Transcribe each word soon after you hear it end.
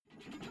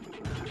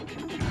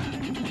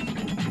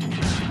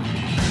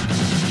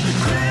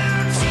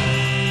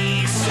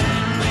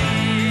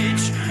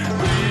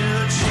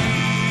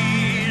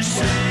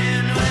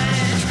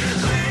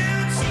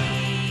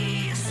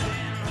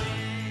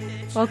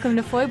Welcome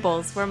to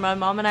Foibles, where my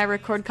mom and I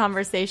record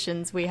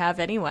conversations we have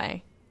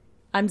anyway.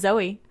 I'm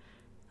Zoe.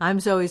 I'm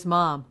Zoe's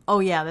mom. Oh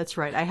yeah, that's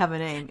right. I have a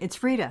name. It's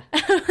Frida.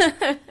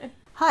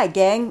 Hi,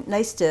 gang.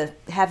 Nice to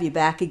have you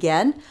back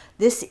again.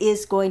 This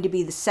is going to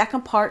be the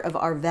second part of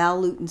our Val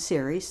Lewton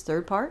series.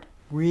 Third part?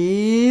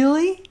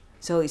 Really?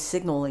 Zoe's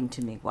signaling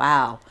to me.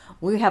 Wow.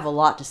 We have a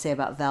lot to say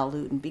about Val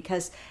Lewton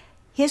because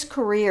his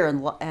career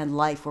and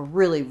life were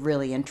really,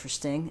 really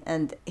interesting,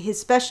 and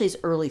especially his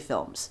early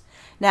films.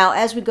 Now,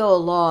 as we go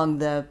along,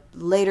 the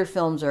later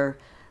films are,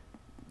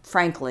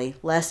 frankly,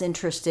 less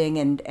interesting,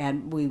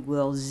 and we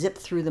will zip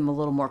through them a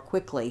little more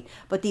quickly.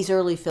 But these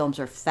early films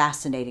are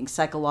fascinating,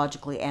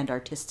 psychologically and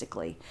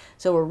artistically.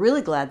 So we're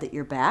really glad that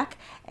you're back,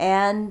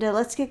 and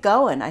let's get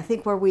going. I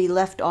think where we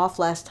left off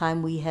last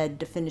time, we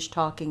had finished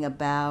talking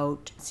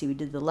about, we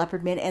did The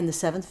Leopard Man and The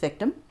Seventh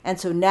Victim. And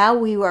so now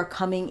we are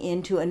coming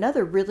into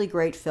another really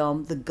great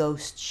film, The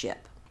Ghost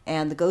Ship.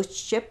 And The Ghost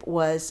Ship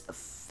was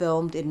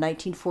filmed in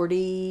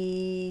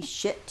 1940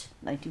 shit.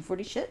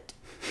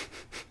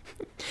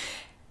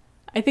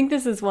 I think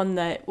this is one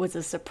that was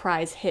a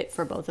surprise hit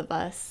for both of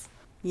us.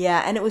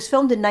 Yeah, and it was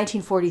filmed in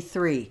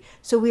 1943.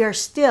 So we are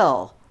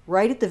still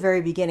right at the very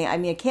beginning. I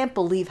mean, I can't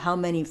believe how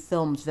many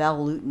films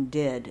Val Lewton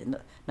did in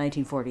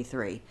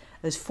 1943.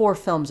 There's 4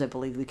 films, I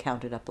believe, we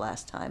counted up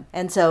last time.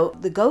 And so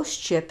The Ghost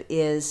Ship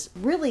is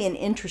really an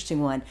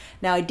interesting one.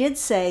 Now, I did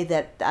say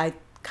that I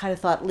kind of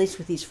thought, at least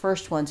with these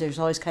first ones, there's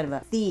always kind of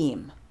a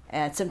theme.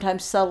 And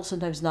sometimes subtle,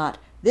 sometimes not.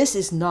 This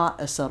is not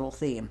a subtle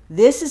theme.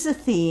 This is a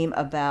theme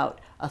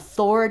about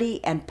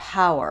authority and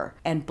power.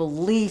 And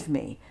believe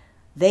me,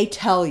 they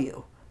tell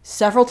you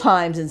several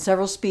times in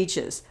several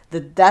speeches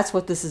that that's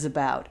what this is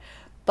about.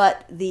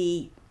 But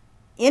the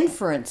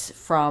inference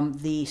from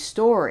the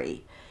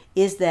story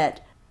is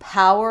that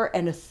power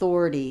and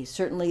authority,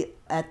 certainly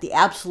at the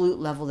absolute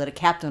level that a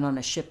captain on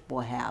a ship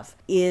will have,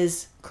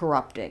 is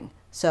corrupting.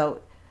 So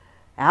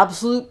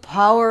absolute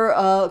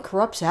power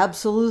corrupts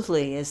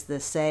absolutely, is the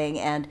saying,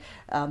 and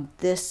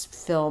this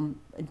film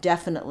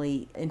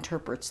definitely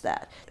interprets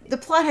that. The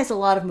plot has a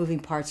lot of moving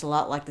parts, a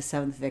lot like The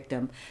Seventh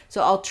Victim,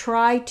 so I'll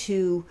try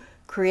to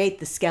create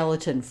the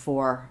skeleton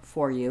for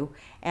you,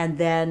 and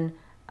then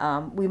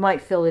we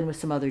might fill in with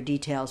some other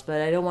details,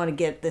 but I don't want to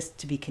get this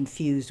to be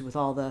confused with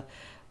all the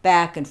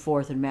back and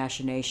forth and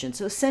machination.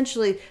 So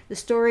essentially, the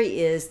story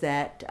is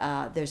that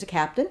there's a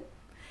captain,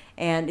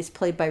 and it's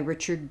played by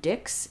Richard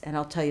Dix, and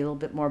I'll tell you a little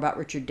bit more about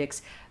Richard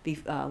Dix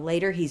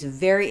later. He's a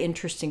very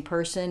interesting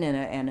person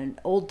and an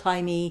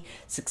old-timey,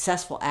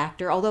 successful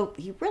actor, although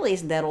he really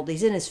isn't that old.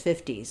 He's in his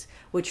 50s,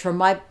 which from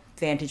my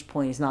vantage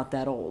point is not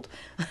that old.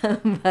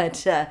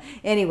 But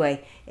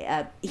anyway,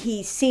 I think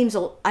he seems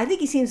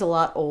a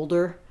lot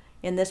older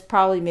in this,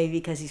 probably maybe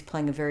because he's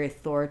playing a very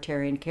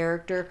authoritarian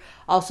character,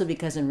 also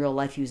because in real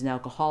life he was an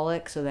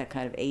alcoholic, so that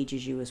kind of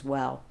ages you as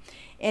well.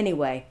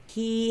 Anyway,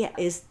 he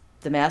is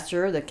the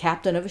master, the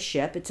captain of a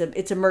ship.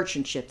 It's a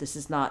merchant ship. This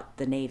is not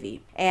the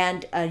Navy.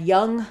 And a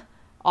young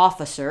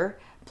officer,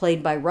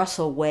 played by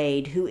Russell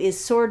Wade, who is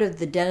sort of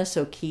the Dennis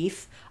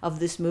O'Keefe of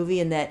this movie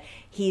in that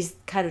he's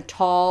kind of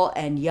tall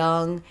and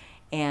young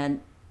and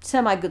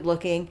semi-good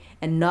looking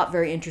and not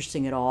very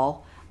interesting at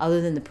all.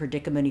 Other than the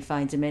predicament he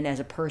finds him in,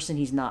 as a person,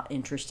 he's not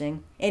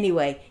interesting.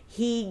 Anyway,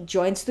 he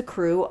joins the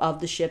crew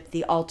of the ship,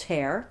 the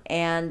Altair,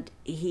 and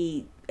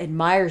he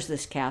admires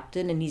this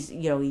captain, and he's, a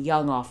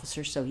young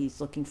officer, so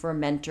he's looking for a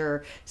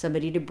mentor,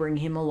 somebody to bring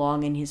him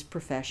along in his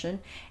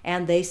profession,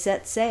 and they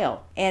set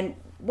sail. And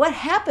what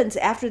happens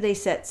after they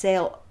set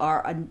sail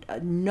are a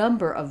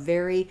number of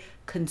very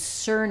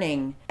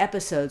concerning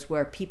episodes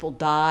where people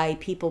die,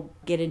 people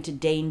get into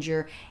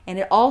danger, and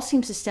it all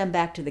seems to stem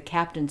back to the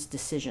captain's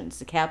decisions.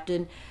 The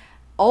captain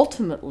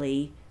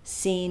ultimately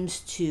seems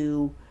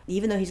to,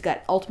 even though he's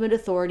got ultimate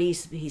authority,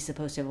 he's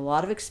supposed to have a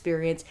lot of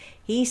experience,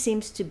 he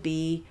seems to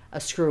be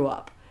a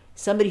screw-up.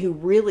 Somebody who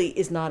really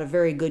is not a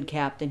very good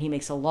captain. He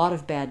makes a lot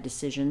of bad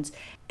decisions.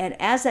 And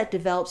as that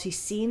develops, he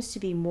seems to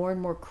be more and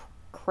more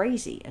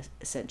crazy,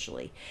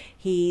 essentially.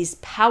 He's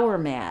power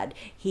mad.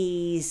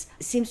 He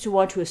seems to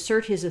want to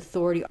assert his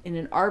authority in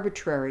an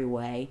arbitrary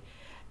way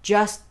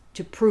just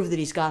to prove that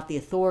he's got the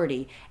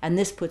authority, and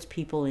this puts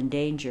people in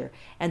danger.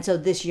 And so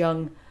this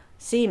young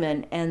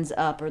seaman ends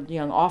up, or the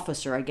young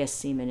officer, I guess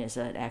seaman is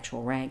an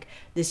actual rank,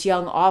 this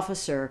young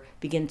officer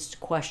begins to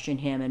question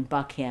him and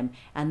buck him,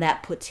 and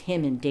that puts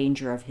him in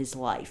danger of his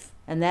life.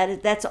 And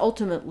that's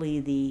ultimately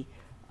the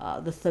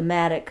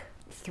thematic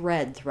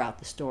thread throughout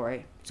the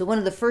story. So one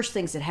of the first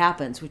things that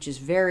happens, which is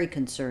very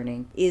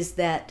concerning, is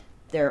that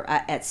they're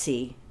at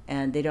sea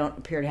and they don't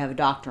appear to have a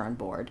doctor on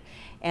board.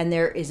 And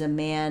there is a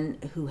man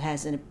who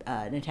has an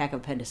attack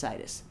of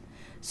appendicitis.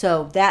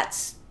 So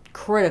that's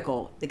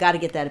critical. They got to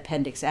get that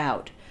appendix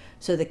out.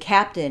 So the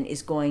captain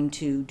is going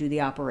to do the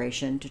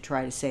operation to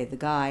try to save the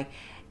guy.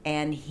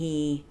 And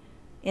he,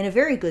 in a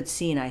very good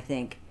scene, I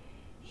think,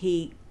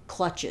 he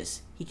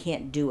clutches. He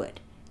can't do it.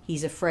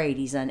 He's afraid.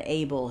 He's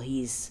unable.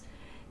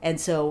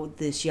 And so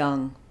this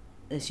young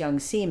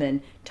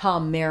seaman,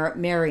 Tom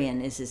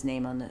Marion is his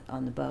name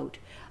on the boat.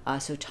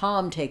 So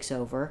Tom takes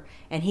over,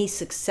 and he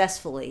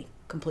successfully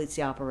completes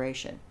the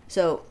operation.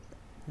 So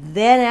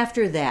then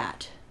after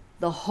that,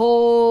 the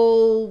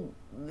whole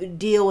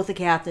deal with the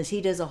captains,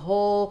 he does a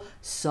whole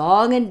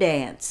song and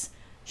dance,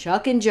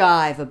 chuck and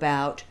jive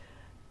about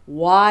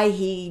why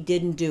he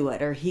didn't do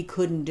it or he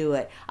couldn't do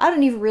it. I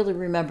don't even really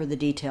remember the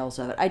details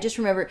of it. I just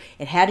remember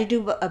it had to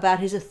do about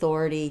his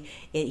authority.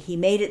 He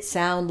made it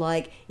sound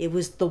like it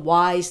was the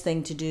wise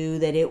thing to do,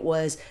 that it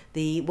was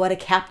what a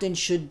captain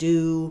should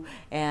do,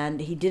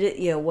 and he did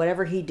it,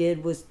 whatever he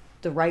did was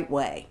the right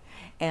way.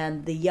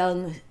 And the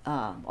young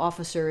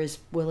officer is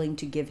willing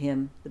to give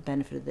him the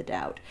benefit of the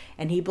doubt,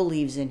 and he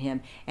believes in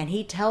him, and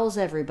he tells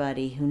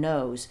everybody who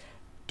knows,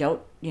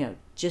 don't,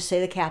 just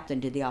say the captain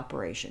did the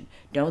operation.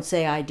 Don't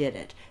say I did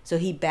it. So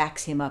he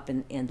backs him up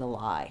in the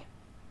lie.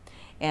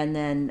 And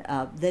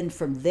then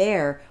from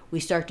there, we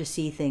start to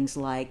see things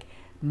like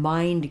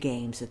mind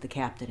games that the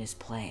captain is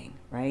playing,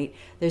 right?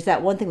 There's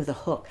that one thing with a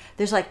hook.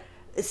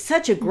 It's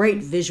such a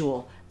great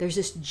visual. There's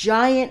this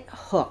giant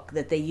hook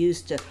that they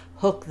use to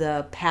hook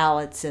the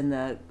pallets and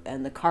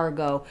the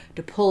cargo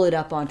to pull it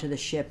up onto the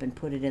ship and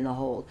put it in the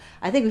hold.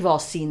 I think we've all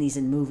seen these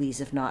in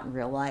movies, if not in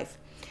real life.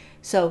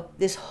 So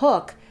this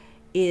hook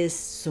is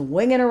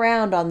swinging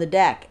around on the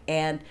deck,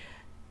 and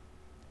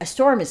a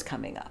storm is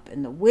coming up,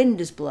 and the wind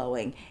is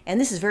blowing,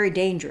 and this is very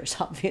dangerous,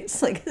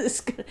 obviously.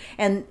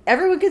 And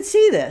everyone can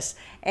see this,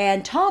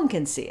 and Tom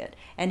can see it.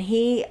 And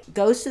he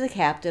goes to the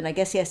captain. I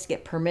guess he has to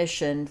get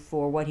permission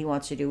for what he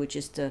wants to do, which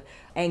is to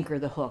anchor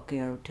the hook,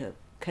 to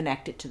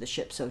connect it to the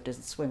ship so it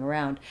doesn't swing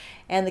around.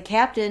 And the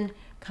captain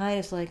kind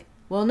of is like,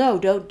 well, no,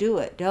 don't do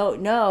it.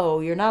 No,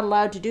 you're not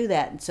allowed to do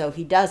that. And so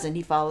he doesn't.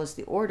 He follows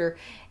the order.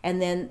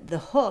 And then the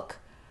hook,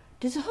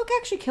 does the hook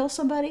actually kill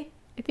somebody?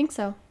 I think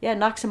so. Yeah, it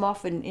knocks him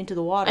off into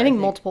the water. I think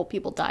multiple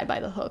people die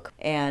by the hook.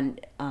 And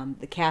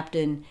the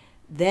captain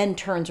then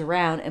turns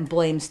around and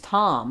blames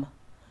Tom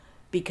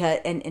because,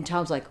 and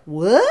Tom's like,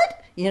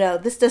 what?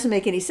 This doesn't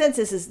make any sense.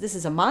 This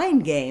is a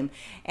mind game.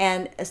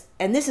 And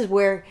this is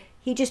where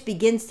he just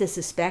begins to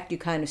suspect. You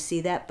kind of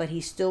see that, but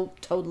he's still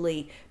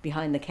totally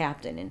behind the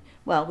captain. And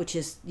which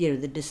is,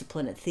 the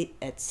discipline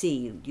at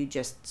sea. You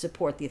just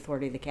support the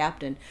authority of the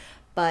captain.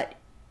 But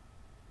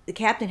the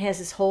captain has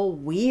this whole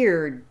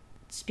weird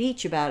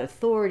speech about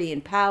authority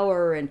and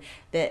power, and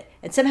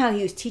somehow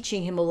he was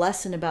teaching him a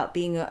lesson about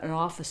being an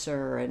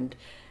officer.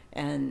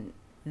 And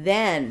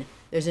then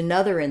there's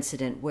another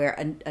incident where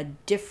a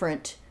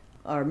different,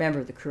 or a member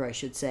of the crew, I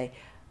should say,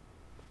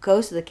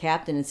 goes to the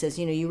captain and says,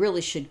 you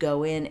really should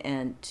go in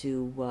and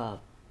to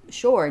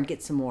shore and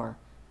get some more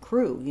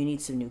crew. You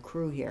need some new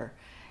crew here.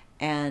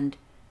 And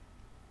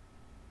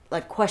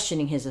like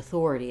questioning his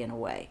authority in a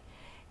way.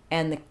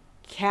 And the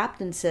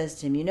captain says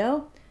to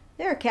him,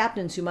 there are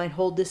captains who might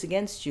hold this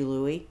against you,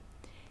 Louis.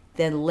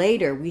 Then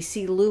later we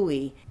see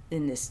Louis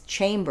in this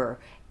chamber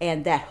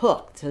and that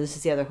hook. So this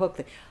is the other hook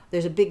thing.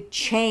 There's a big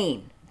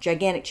chain,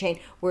 gigantic chain,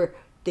 where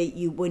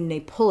when they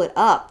pull it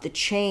up, the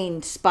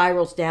chain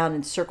spirals down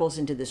and circles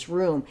into this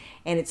room,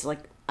 and it's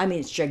like,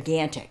 it's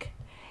gigantic.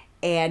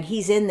 And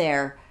he's in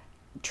there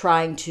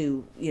trying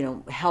to,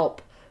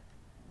 help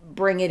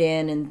bring it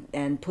in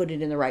and put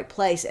it in the right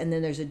place. And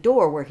then there's a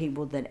door where he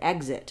will then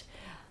exit.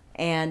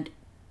 And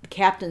the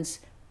captain's,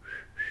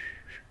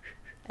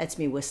 that's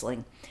me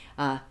whistling,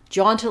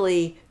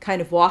 jauntily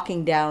kind of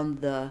walking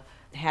down the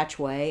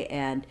hatchway,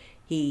 and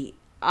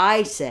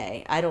I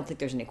don't think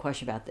there's any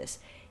question about this,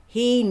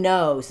 he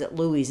knows that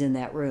Louis in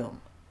that room.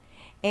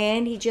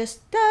 And he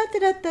just,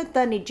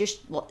 and he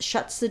just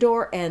shuts the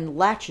door and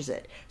latches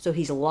it. So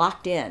he's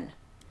locked in.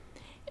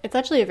 It's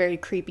actually a very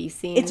creepy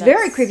scene. It's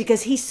very creepy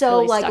because he's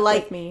so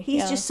really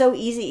he's just so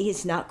easy.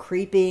 He's not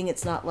creeping.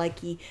 It's not like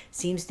he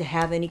seems to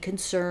have any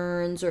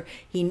concerns or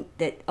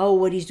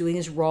what he's doing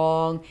is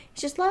wrong.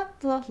 He's just la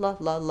la la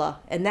la la,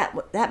 and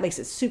that makes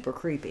it super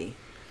creepy.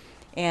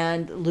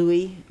 And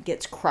Louis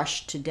gets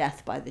crushed to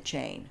death by the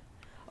chain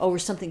over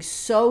something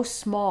so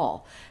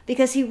small,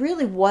 because he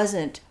really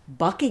wasn't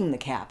bucking the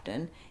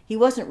captain. He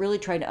wasn't really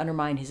trying to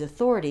undermine his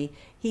authority.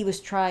 He was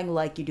trying,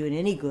 like you do in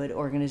any good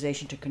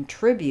organization, to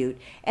contribute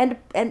and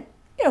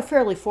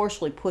fairly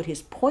forcefully put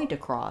his point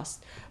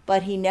across.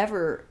 But he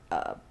never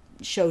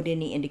showed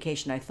any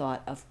indication, I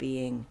thought, of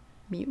being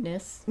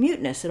mutinous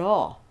at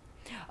all.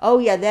 Oh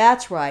yeah,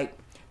 that's right.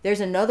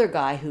 There's another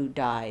guy who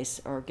dies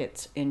or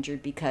gets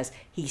injured because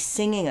he's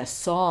singing a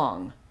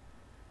song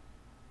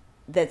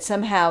that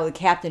somehow the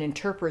captain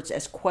interprets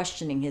as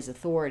questioning his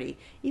authority,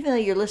 even though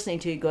you're listening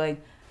to it going,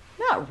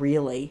 not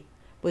really.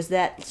 Was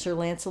that Sir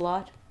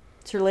Lancelot?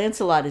 Sir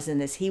Lancelot is in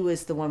this. He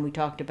was the one we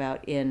talked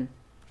about in,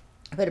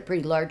 but a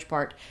pretty large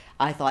part,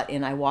 I thought,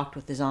 in I Walked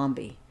with the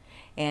Zombie.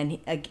 And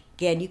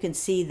again, you can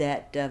see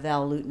that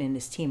Val Lewton and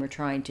his team are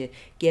trying to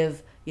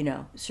give,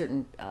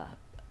 certain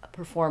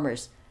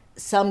performers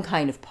some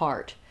kind of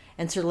part.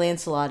 And Sir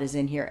Lancelot is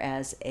in here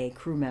as a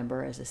crew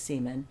member, as a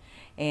seaman,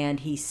 and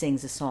he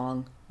sings a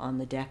song on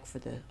the deck for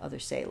the other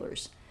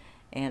sailors.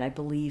 And I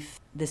believe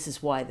this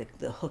is why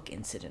the hook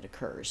incident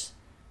occurs.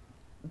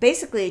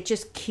 Basically, it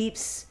just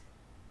keeps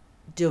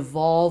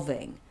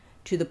devolving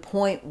to the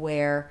point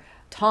where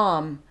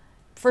Tom,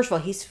 first of all,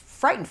 he's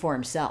frightened for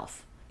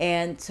himself.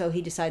 And so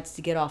he decides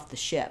to get off the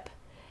ship,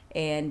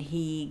 and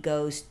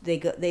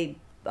they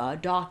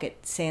dock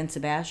at San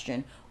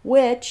Sebastian,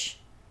 which,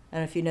 I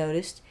don't know if you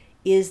noticed,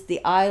 is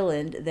the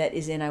island that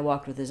is in I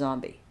Walked with a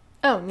Zombie.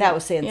 Oh, neat. That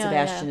was San Yeah,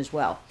 Sebastian yeah. as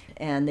well.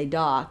 And they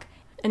dock.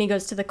 And he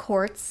goes to the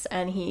courts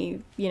and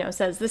he,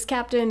 says, this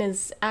captain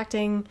is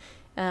acting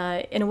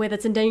in a way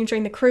that's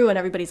endangering the crew. And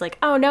everybody's like,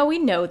 oh, no, we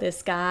know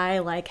this guy.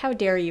 Like, how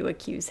dare you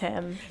accuse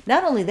him?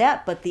 Not only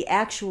that, but the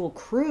actual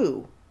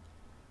crew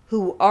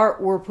who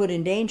were put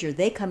in danger,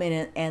 they come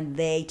in and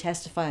they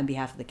testify on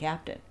behalf of the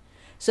captain.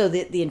 So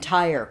the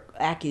entire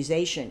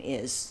accusation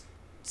is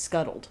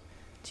scuttled,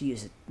 to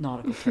use a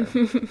nautical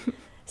term.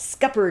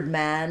 Scuppered,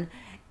 man.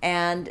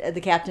 And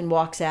the captain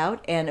walks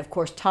out, and of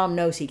course Tom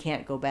knows he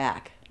can't go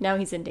back. Now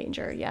he's in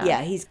danger, yeah.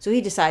 Yeah, so he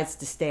decides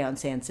to stay on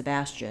San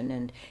Sebastian,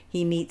 and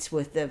he meets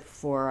for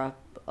a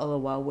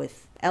little while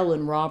with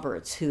Ellen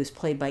Roberts, who is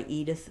played by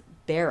Edith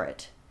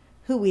Barrett,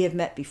 who we have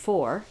met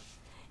before.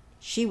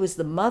 She was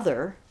the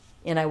mother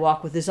in I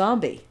Walk with a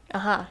Zombie.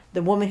 Uh-huh.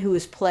 The woman who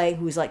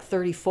was like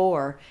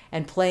 34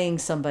 and playing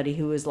somebody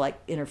who was like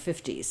in her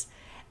 50s.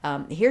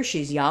 Here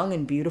she's young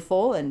and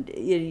beautiful, and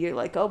you're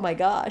like, oh my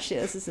gosh,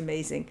 this is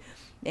amazing.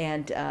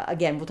 And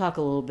again, we'll talk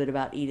a little bit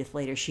about Edith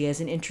later. She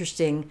has an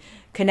interesting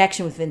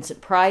connection with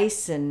Vincent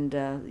Price, and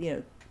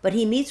but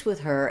he meets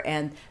with her,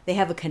 and they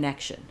have a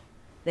connection.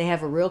 They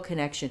have a real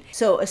connection.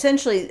 So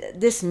essentially,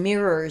 this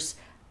mirrors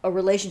a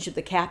relationship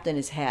the captain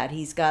has had.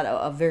 He's got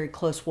a very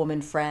close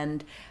woman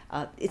friend.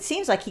 It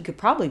seems like he could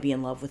probably be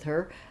in love with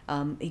her.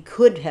 He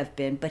could have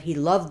been, but he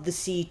loved the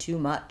sea too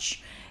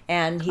much.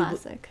 And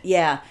Classic.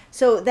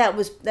 So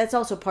that's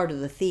also part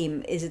of the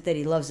theme. Is it that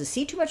he loves the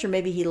sea too much, or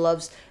maybe he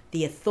loves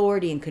the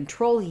authority and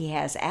control he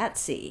has at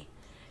sea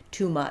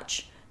too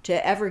much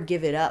to ever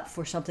give it up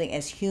for something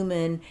as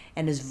human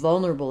and as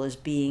vulnerable as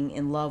being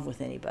in love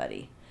with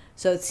anybody?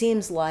 So it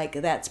seems like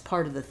that's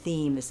part of the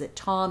theme, is that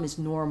Tom is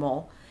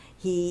normal.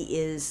 He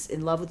is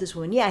in love with this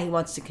woman. Yeah, he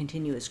wants to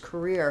continue his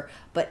career,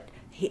 but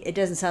it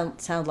doesn't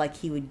sound like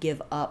he would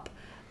give up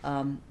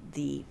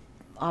the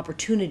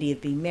opportunity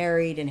of being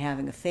married and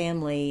having a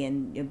family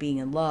and being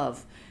in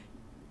love,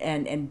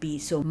 and be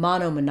so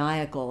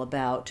monomaniacal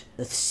about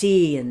the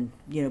sea and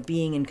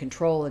being in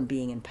control and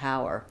being in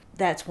power.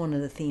 That's one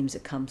of the themes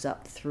that comes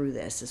up through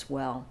this as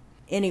well.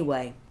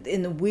 Anyway,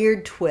 in the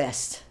weird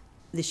twist,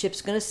 the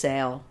ship's going to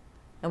sail,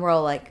 and we're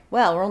all like,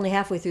 well, we're only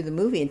halfway through the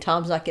movie and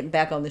Tom's not getting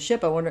back on the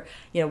ship. I wonder,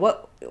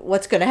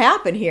 what's going to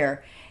happen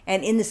here?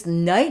 And in this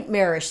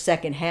nightmarish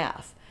second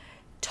half,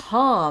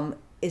 Tom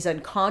is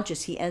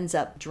unconscious. He ends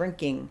up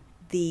drinking.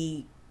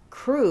 The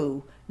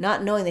crew,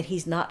 not knowing that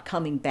he's not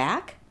coming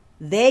back,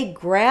 they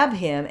grab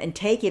him and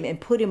take him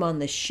and put him on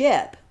the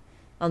ship,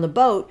 on the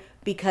boat,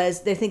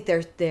 because they think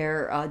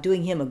they're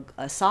doing him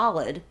a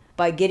solid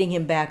by getting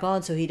him back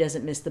on so he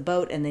doesn't miss the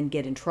boat and then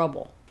get in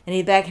trouble. And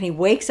he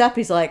wakes up,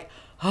 he's like,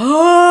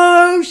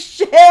 oh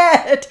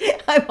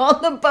shit, I'm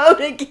on the boat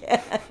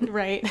again.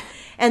 Right.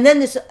 And then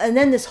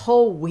this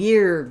whole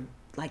weird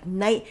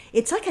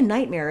it's like a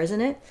nightmare,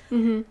 isn't it?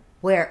 Mm-hmm.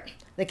 Where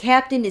the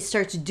captain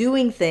starts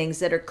doing things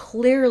that are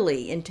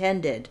clearly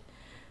intended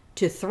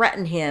to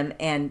threaten him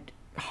and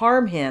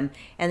harm him,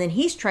 and then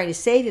he's trying to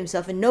save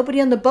himself, and nobody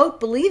on the boat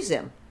believes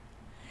him.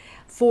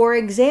 For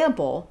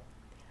example,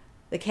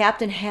 the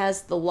captain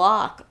has the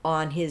lock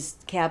on his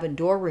cabin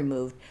door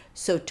removed,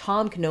 so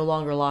Tom can no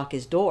longer lock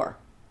his door.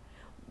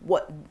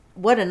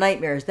 What a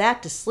nightmare is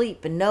that, to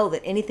sleep and know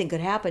that anything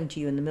could happen to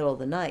you in the middle of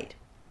the night.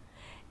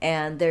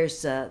 And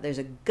there's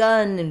a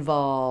gun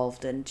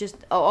involved, and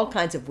just all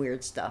kinds of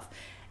weird stuff.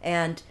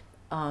 And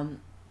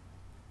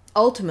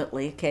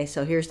ultimately, okay,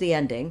 so here's the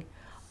ending.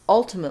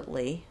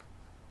 Ultimately,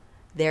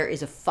 there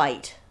is a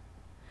fight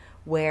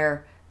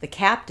where the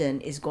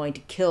captain is going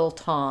to kill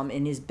Tom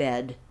in his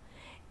bed.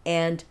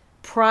 And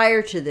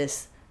prior to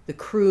this, the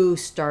crew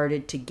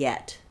started to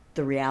get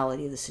the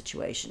reality of the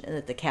situation, and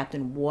that the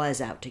captain was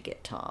out to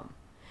get Tom.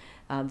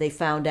 They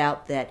found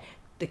out that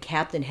the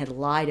captain had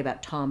lied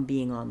about Tom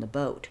being on the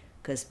boat,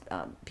 because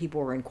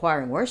people were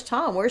inquiring, where's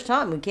Tom? Where's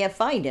Tom? We can't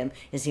find him.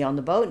 Is he on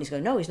the boat? And he's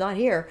going, no, he's not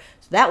here.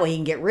 So that way he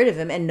can get rid of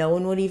him, and no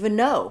one would even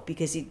know,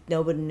 because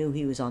nobody knew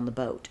he was on the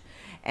boat.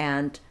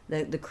 And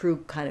the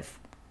crew kind of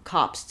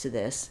cops to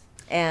this,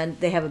 and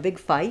they have a big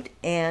fight,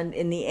 and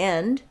in the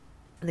end,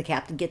 the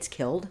captain gets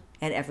killed,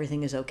 and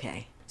everything is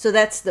okay. So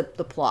that's the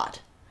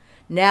plot.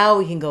 Now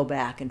we can go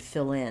back and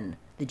fill in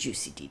the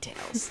juicy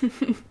details.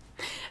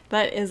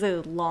 That is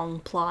a long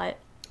plot.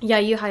 Yeah,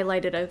 you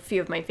highlighted a few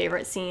of my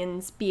favorite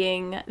scenes,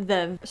 being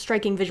the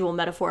striking visual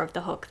metaphor of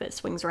the hook that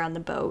swings around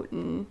the boat,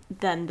 and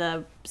then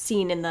the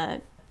scene in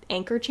the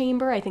anchor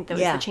chamber. I think that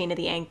was the chain of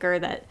the anchor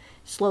that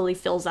slowly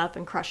fills up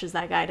and crushes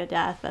that guy to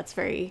death.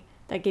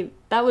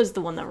 That was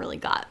the one that really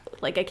got,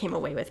 I came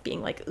away with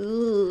being like,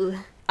 ooh.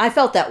 I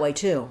felt that way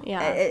too.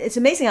 Yeah. It's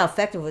amazing how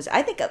effective it was.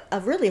 I think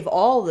of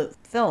all the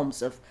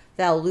films of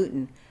Val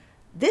Lewton,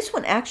 this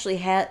one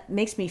actually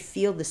makes me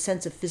feel the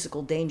sense of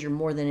physical danger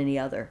more than any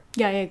other.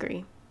 Yeah, I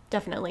agree.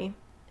 Definitely.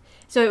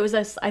 So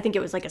I think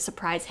it was like a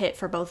surprise hit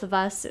for both of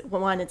us.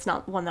 One, it's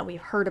not one that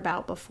we've heard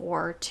about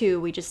before. Two,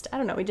 we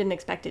didn't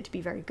expect it to be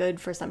very good.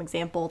 For some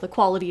example, the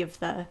quality of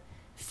the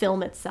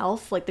film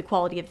itself, like the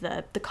quality of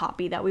the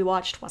copy that we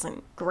watched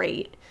wasn't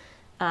great.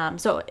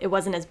 So it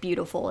wasn't as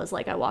beautiful as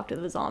like I Walked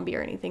with a Zombie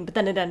or anything, but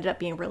then it ended up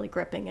being really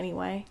gripping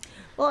anyway.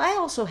 Well, I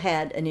also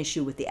had an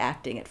issue with the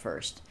acting at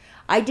first.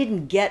 I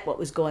didn't get what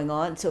was going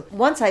on. So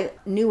once I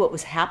knew what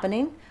was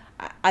happening,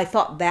 I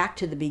thought back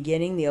to the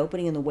beginning, the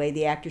opening, and the way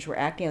the actors were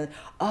acting.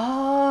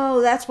 Oh,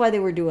 that's why they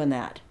were doing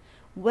that.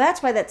 Well,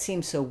 that's why that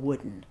seems so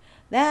wooden.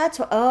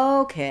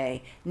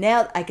 Okay.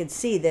 Now I could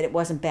see that it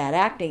wasn't bad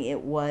acting.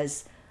 It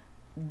was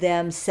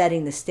them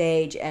setting the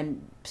stage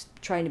and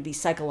trying to be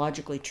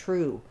psychologically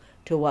true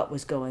to what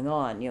was going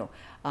on.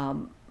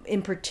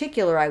 In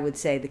particular, I would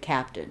say the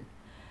captain.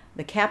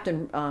 The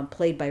captain,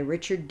 played by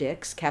Richard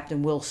Dix,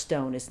 Captain Will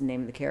Stone is the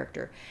name of the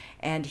character,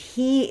 and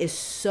he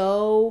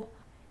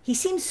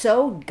seems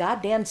so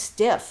goddamn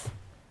stiff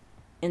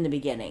in the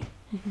beginning.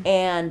 Mm-hmm.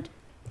 And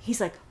he's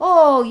like,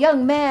 "Oh,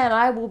 young man,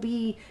 I will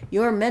be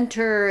your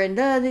mentor," and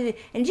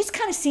he just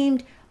kind of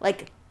seemed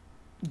like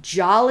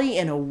jolly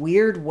in a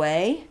weird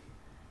way.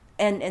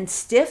 And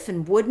stiff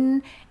and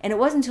wooden. And it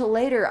wasn't until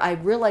later I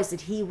realized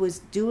that he was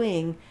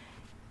playing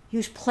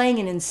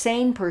an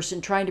insane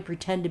person trying to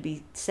pretend to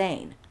be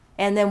sane.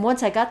 And then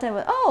once I got that, I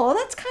went, oh, well,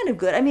 that's kind of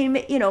good. I mean,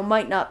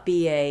 might not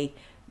be a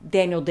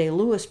Daniel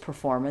Day-Lewis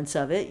performance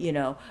of it,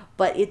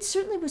 but it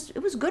certainly was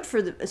good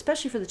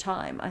especially for the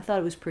time. I thought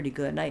it was pretty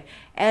good. And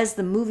as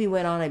the movie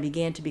went on, I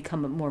began to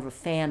become more of a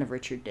fan of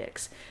Richard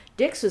Dix.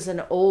 Dix was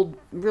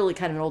really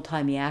kind of an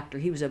old-timey actor.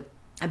 He was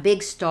a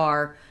big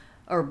star,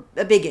 or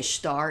a biggish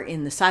star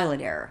in the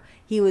silent era.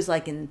 He was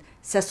like in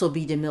Cecil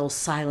B. DeMille's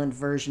silent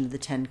version of the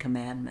Ten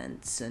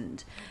Commandments.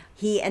 And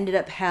he ended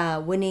up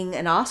winning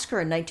an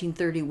Oscar in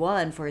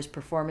 1931 for his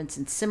performance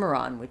in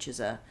Cimarron, which is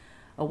a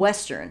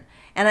Western.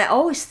 And I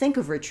always think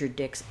of Richard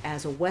Dix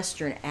as a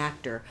Western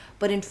actor.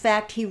 But in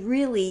fact, he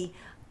really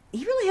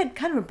had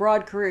kind of a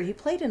broad career. He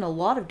played in a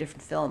lot of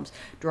different films,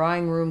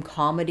 drawing room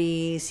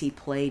comedies. He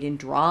played in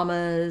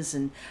dramas,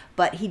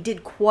 but he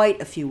did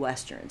quite a few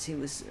westerns. He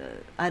was,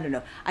 I don't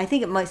know. I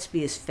think it must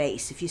be his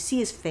face. If you see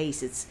his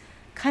face, it's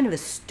kind of a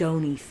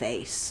stony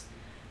face,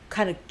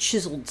 kind of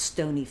chiseled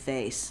stony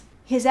face.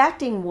 His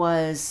acting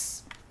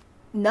was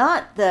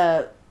not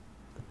the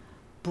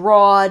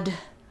broad,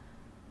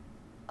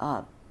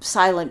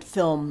 silent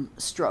film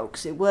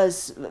strokes. It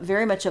was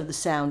very much of the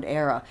sound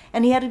era,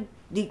 and he had a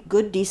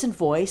good, decent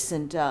voice,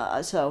 and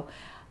so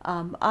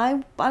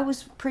I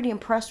was pretty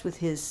impressed with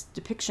his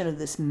depiction of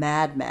this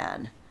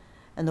madman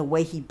and the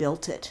way he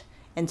built it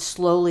and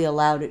slowly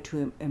allowed it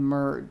to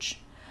emerge.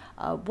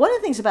 One of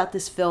the things about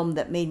this film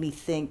that made me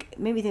think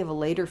of a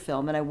later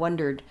film, and I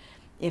wondered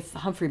if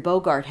Humphrey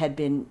Bogart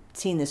had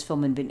seen this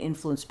film and been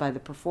influenced by the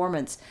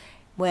performance,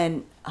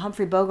 when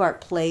Humphrey Bogart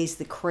plays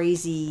the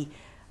crazy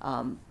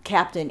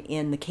captain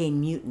in The Caine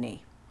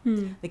Mutiny.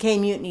 The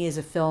Caine Mutiny is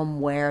a film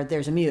where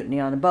there's a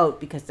mutiny on a boat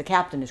because the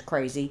captain is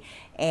crazy,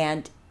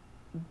 and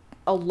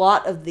a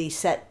lot of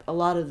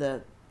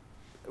the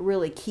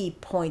really key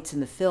points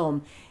in the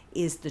film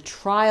is the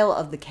trial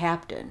of the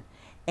captain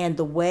and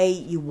the way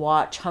you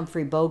watch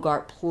Humphrey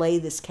Bogart play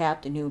this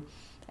captain who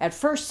at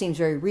first seems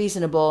very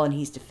reasonable and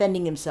he's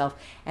defending himself,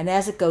 and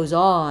as it goes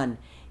on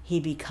he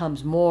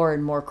becomes more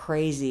and more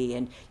crazy,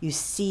 and you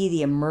see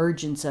the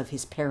emergence of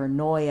his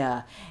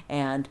paranoia,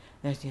 and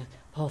there's the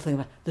whole thing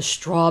about the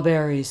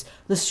strawberries.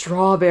 I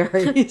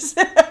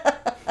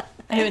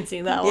haven't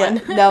seen that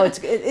one. No, it's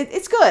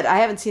good. I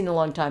haven't seen it in a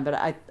long time, but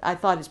I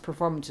thought his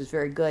performance was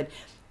very good.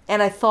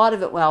 And I thought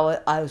of it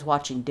while I was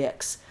watching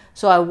Dix.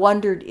 So I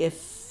wondered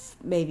if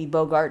maybe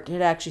Bogart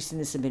had actually seen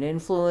this and been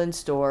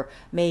influenced, or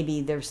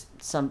maybe there's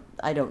some,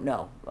 I don't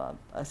know. I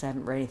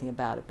haven't read anything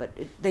about it, but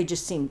they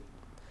just seem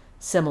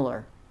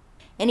similar.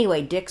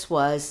 Anyway, Dix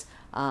was...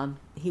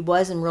 he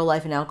was in real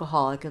life an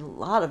alcoholic, and a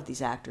lot of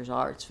these actors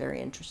are. It's very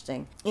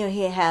interesting.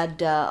 He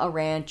had a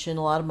ranch and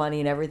a lot of money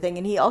and everything,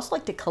 and he also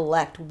liked to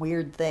collect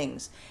weird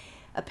things.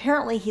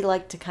 Apparently, he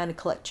liked to kind of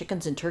collect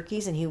chickens and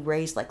turkeys, and he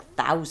raised like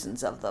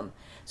thousands of them.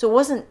 So it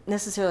wasn't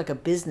necessarily like a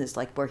business,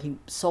 like where he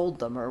sold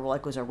them or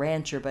like was a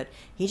rancher, but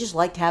he just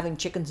liked having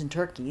chickens and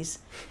turkeys.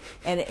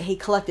 And he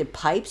collected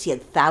pipes. He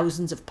had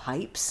thousands of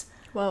pipes.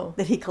 Whoa.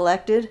 That he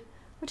collected,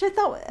 which I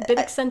thought... A bit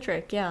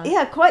eccentric, yeah.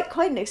 Yeah,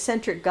 quite an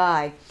eccentric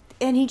guy.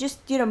 And he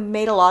just,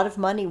 made a lot of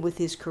money with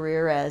his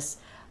career as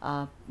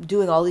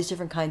doing all these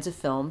different kinds of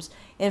films.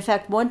 And in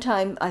fact, one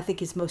time, I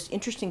think his most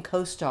interesting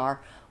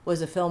co-star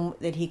was a film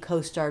that he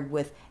co-starred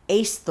with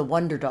Ace the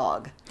Wonder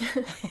Dog.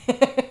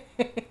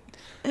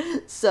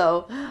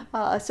 So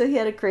he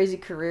had a crazy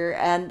career.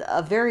 And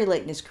very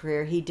late in his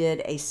career, he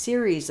did a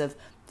series of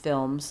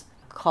films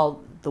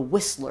called The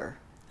Whistler.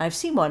 I've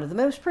seen one of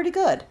them. It was pretty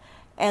good.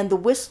 And the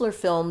Whistler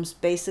films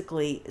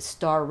basically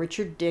star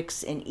Richard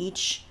Dix in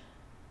each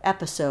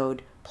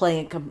episode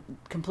playing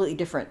completely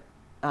different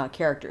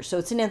characters. So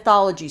it's an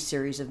anthology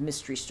series of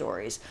mystery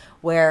stories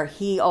where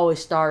he always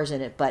stars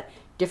in it, but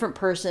different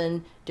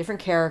person, different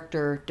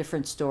character,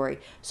 different story.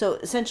 So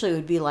essentially it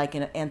would be like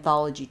an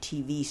anthology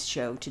TV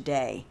show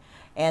today.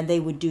 And they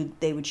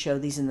would show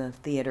these in the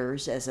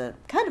theaters as a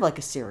kind of like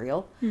a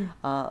serial,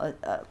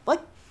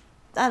 like,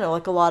 I don't know,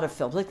 like a lot of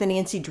films, like the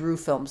Nancy Drew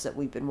films that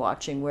we've been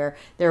watching, where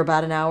they're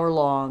about an hour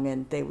long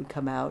and they would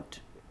come out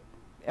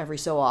every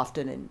so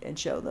often and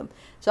show them.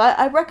 So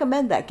I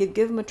recommend that.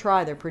 Give them a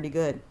try. They're pretty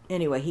good.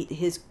 Anyway,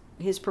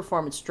 his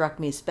performance struck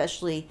me,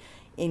 especially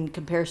in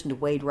comparison to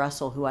Wade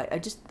Russell, who I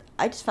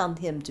just found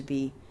him to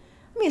be,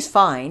 I mean, he's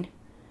fine,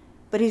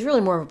 but he's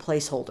really more of a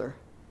placeholder.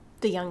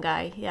 The young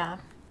guy, yeah.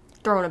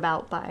 Thrown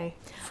about by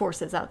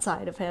forces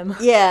outside of him.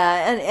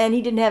 Yeah, and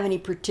he didn't have any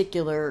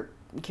particular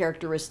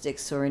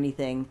characteristics or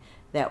anything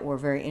that were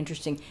very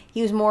interesting.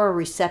 He was more a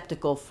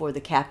receptacle for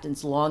the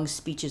captain's long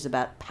speeches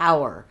about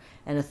power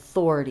and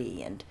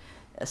authority and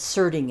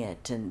asserting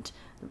it, and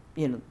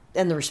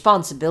and the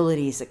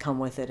responsibilities that come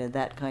with it and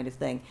that kind of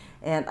thing.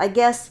 And I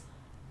guess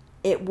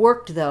it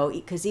worked, though,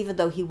 because even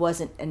though he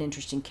wasn't an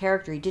interesting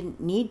character, he didn't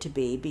need to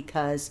be,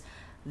 because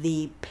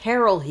the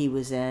peril he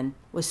was in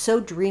was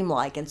so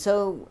dreamlike, and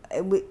so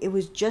it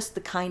was just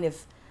the kind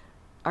of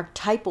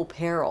archetypal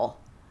peril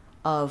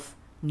of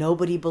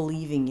nobody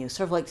believing you,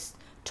 sort of like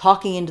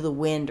talking into the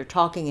wind or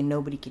talking and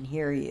nobody can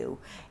hear you,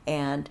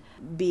 and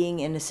being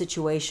in a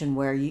situation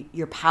where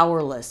you're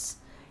powerless,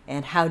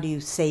 and how do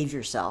you save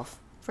yourself?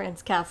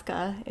 Franz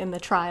Kafka in The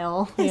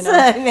Trial,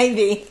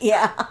 Maybe,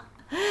 yeah.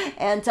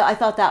 And so I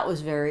thought that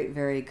was very,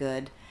 very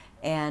good.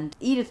 And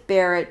Edith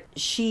Barrett,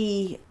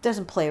 she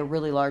doesn't play a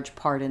really large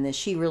part in this.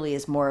 She really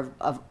is more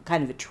of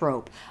kind of a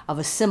trope, of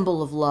a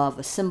symbol of love,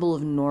 a symbol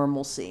of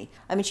normalcy.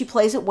 I mean, she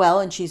plays it well,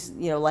 and she's,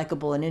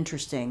 likable and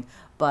interesting,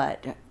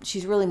 but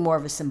she's really more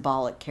of a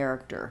symbolic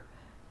character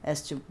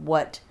as to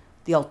what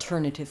the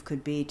alternative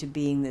could be to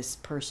being this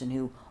person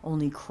who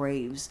only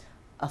craves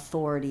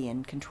authority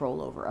and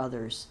control over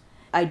others.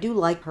 I do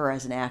like her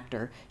as an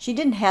actor. She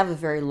didn't have a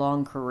very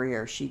long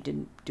career. She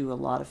didn't do a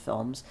lot of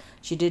films.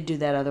 She did do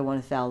that other one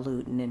with Val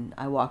Lewton in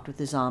I Walked with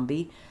a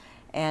Zombie.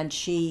 And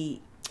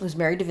she was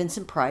married to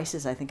Vincent Price,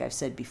 as I think I've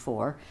said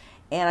before.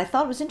 And I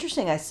thought it was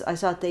interesting. I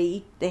thought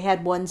they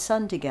had one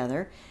son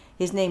together.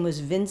 His name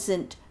was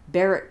Vincent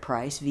Barrett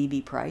Price,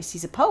 V.B. Price.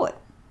 He's a poet.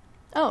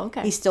 Oh,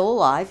 okay. He's still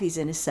alive. He's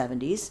in his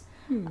 70s.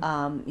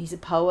 He's a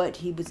poet.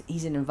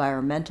 He's an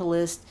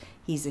environmentalist.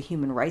 He's a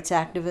human rights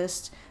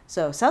activist.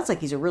 So sounds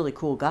like he's a really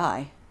cool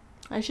guy.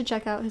 I should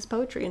check out his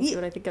poetry and see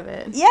what I think of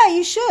it. Yeah,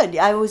 you should.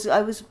 I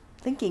was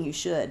thinking you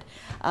should,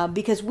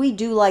 because we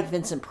do like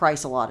Vincent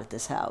Price a lot at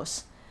this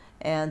house,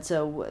 and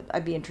so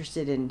I'd be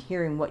interested in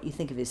hearing what you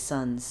think of his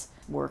son's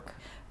work.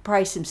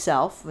 Price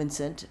himself,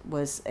 Vincent,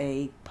 was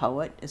a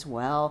poet as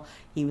well.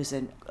 He was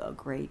a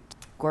great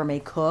gourmet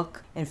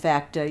cook. In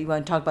fact, you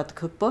want to talk about the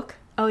cookbook?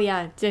 Oh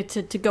yeah,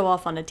 to go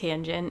off on a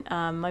tangent,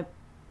 my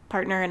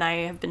partner and I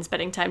have been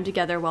spending time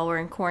together while we're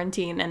in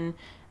quarantine, and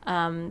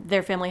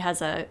their family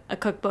has a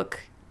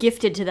cookbook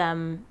gifted to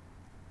them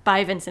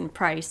by Vincent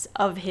Price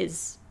of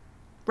his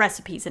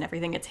recipes and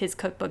everything. It's his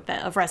cookbook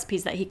of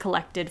recipes that he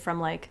collected from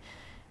like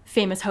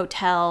famous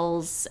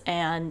hotels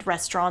and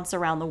restaurants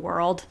around the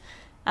world.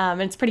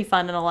 And it's pretty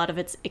fun, and a lot of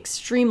it's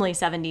extremely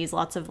 70s,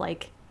 lots of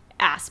like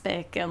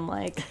aspic and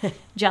like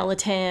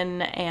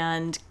gelatin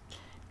and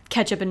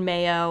ketchup and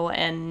mayo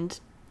and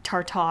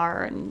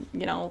tartare and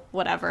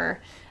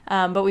whatever.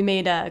 But we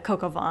made a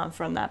coq au vin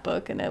from that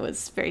book, and it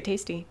was very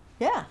tasty.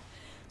 Yeah.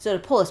 So to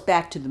pull us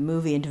back to the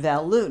movie and to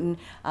Val Lewton,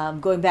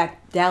 going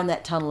back down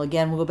that tunnel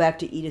again, we'll go back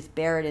to Edith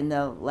Barrett. And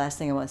the last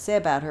thing I want to say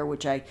about her,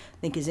 which I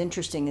think is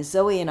interesting, is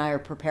Zoe and I are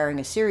preparing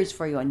a series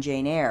for you on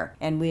Jane Eyre.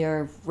 And we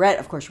are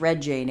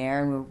read Jane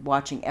Eyre, and we're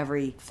watching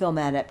every film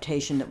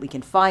adaptation that we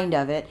can find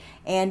of it.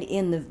 And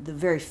in the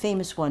very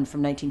famous one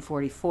from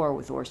 1944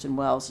 with Orson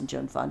Welles and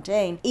Joan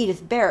Fontaine,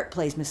 Edith Barrett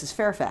plays Mrs.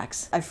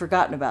 Fairfax. I've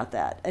forgotten about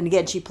that. And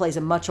again, she plays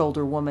a much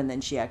older woman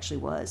than she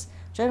actually was,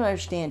 which I don't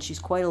understand. She's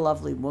quite a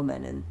lovely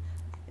woman, and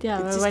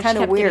yeah, it's just kind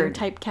of weird.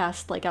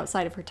 Typecast like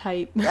outside of her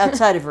type.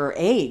 Outside of her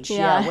age,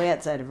 yeah, way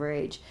outside of her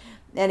age.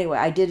 Anyway,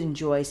 I did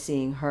enjoy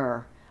seeing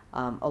her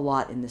a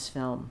lot in this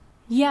film.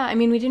 Yeah, I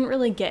mean, we didn't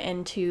really get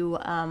into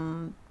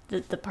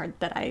the part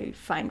that I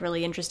find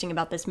really interesting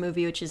about this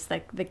movie, which is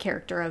like the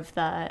character of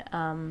the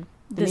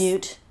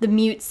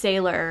mute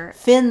sailor.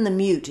 Finn the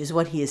Mute is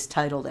what he is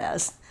titled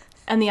as.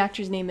 And the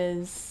actor's name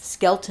is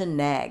Skelton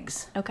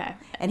Knaggs. Okay,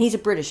 and he's a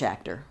British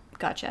actor.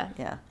 Gotcha.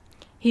 Yeah,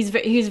 he's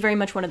very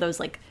much one of those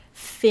like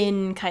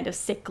thin, kind of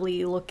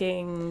sickly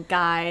looking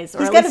guys.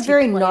 He's got a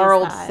very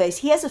gnarled face.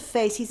 He has a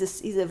face.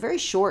 He's a very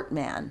short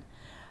man,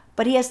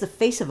 but he has the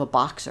face of a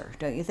boxer.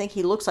 Don't you think?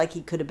 He looks like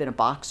he could have been a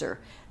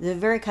boxer. He's a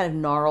very kind of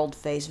gnarled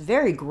face.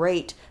 Very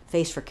great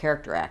face for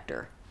character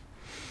actor.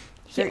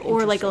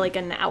 Or like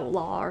an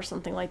outlaw or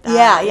something like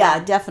that.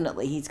 Yeah,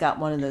 definitely. He's got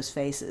one of those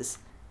faces.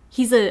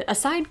 He's a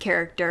side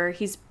character.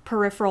 He's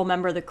peripheral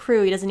member of the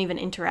crew. He doesn't even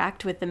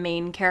interact with the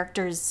main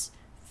characters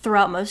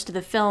throughout most of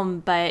the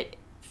film, but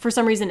for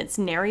some reason it's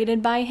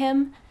narrated by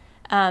him.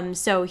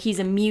 So he's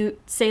a mute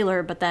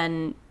sailor, but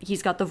then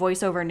he's got the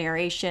voiceover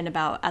narration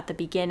about at the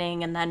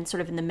beginning, and then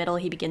sort of in the middle,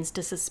 he begins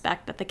to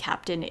suspect that the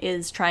captain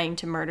is trying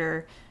to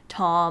murder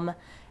Tom.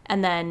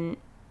 And then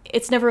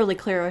it's never really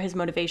clear his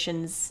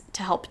motivations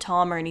to help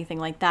Tom or anything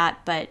like that.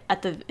 But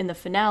in the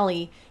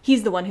finale,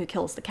 he's the one who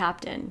kills the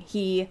captain.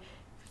 He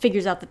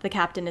figures out that the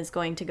captain is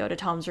going to go to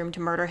Tom's room to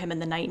murder him in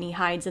the night, and he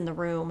hides in the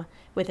room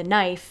with a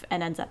knife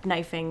and ends up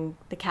knifing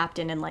the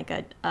captain in like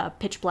a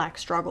pitch black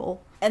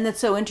struggle. And that's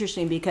so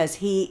interesting because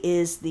he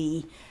is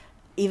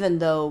even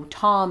though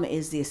Tom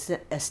is the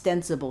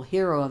ostensible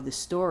hero of the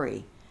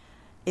story,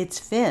 it's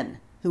Finn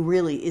who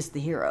really is the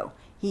hero.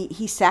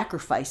 He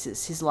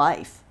sacrifices his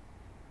life,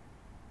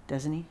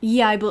 doesn't he?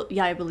 Yeah, I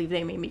believe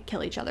they maybe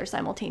kill each other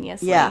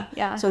simultaneously.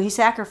 Yeah. So he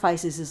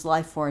sacrifices his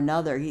life for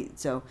another.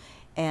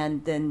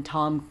 And then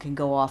Tom can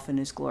go off in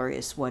his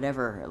glorious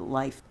whatever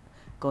life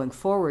going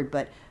forward.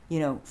 But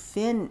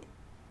Finn,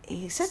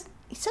 he's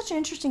such an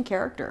interesting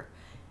character.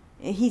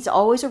 He's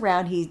always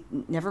around. He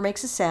never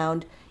makes a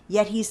sound,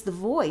 yet he's the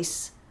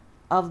voice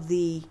of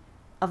the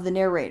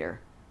narrator.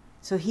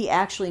 So he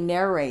actually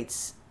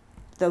narrates,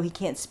 though he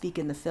can't speak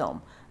in the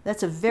film.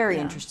 That's a very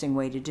interesting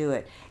way to do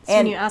it. So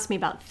when you asked me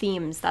about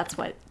themes, that's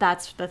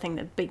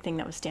the big thing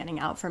that was standing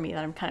out for me,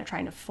 that I'm kind of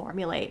trying to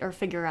formulate or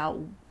figure out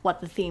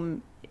what the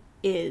theme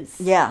is.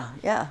 Yeah.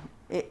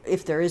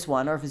 If there is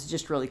one, or if it's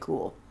just really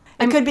cool.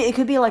 It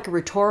could be like a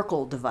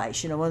rhetorical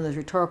device, one of those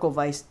rhetorical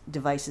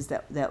devices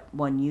that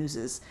one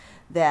uses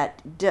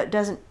that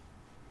doesn't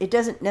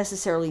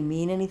necessarily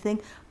mean anything,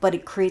 but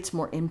it creates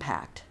more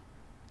impact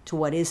to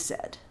what is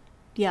said.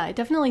 Yeah, it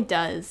definitely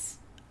does.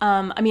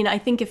 I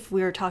think if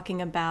we were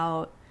talking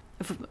about,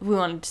 if we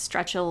wanted to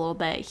stretch it a little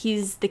bit,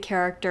 he's the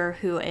character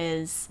who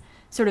is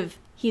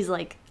he's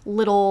like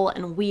little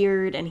and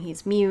weird, and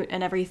he's mute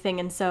and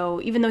everything, and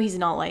so even though he's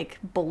not like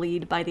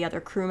bullied by the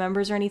other crew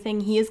members or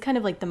anything, he is kind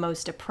of like the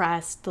most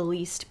oppressed, the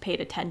least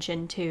paid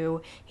attention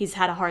to. He's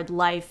had a hard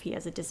life, he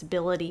has a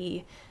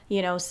disability,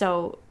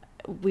 so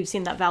we've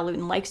seen that Val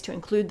Lewton likes to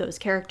include those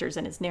characters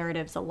in his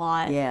narratives a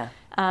lot. Yeah.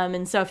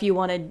 And so if you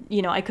wanted,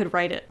 I could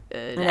write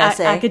an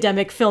essay.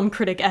 Academic film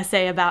critic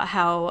essay about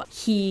how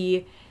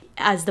he,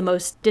 as the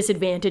most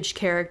disadvantaged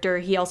character,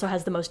 he also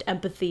has the most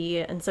empathy,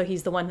 and so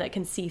he's the one that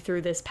can see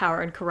through this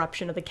power and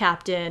corruption of the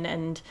captain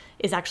and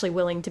is actually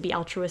willing to be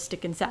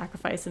altruistic and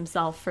sacrifice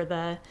himself for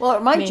the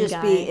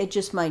it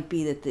just might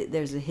be that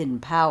there's a hidden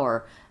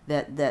power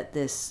that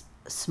this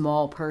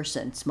small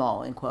person,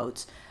 small in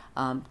quotes,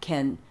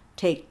 can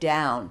take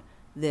down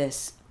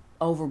this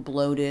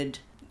over-bloated,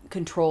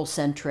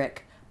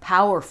 control-centric,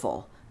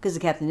 powerful, because the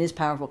captain is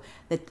powerful,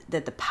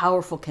 that the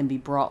powerful can be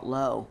brought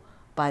low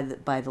by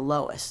the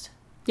lowest.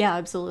 Yeah,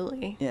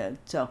 absolutely. Yeah,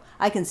 so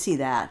I can see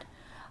that.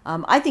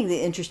 I think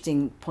the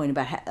interesting point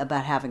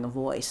about having a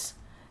voice,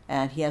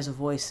 and he has a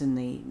voice in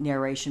the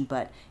narration,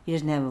 but he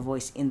doesn't have a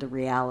voice in the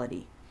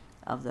reality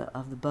of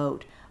the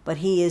boat. But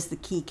he is the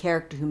key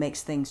character who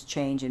makes things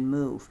change and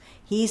move.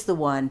 He's the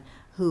one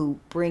who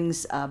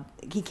brings.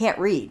 He can't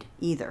read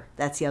either.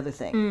 That's the other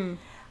thing.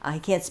 He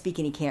can't speak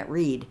and he can't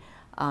read,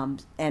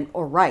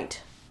 or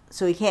write.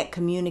 So he can't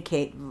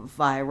communicate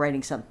via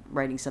writing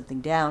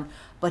something down,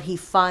 but he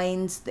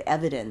finds the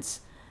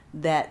evidence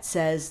that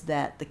says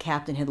that the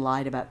captain had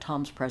lied about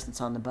Tom's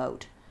presence on the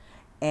boat.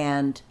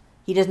 And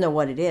he doesn't know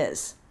what it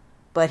is,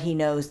 but he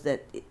knows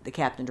that the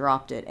captain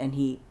dropped it, and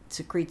he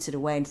secretes it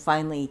away, and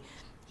finally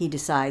he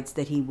decides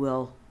that he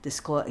will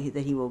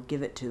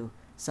give it to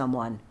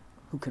someone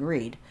who can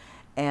read,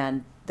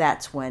 and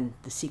that's when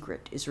the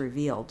secret is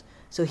revealed.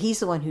 So he's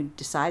the one who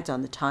decides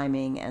on the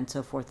timing and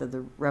so forth of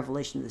the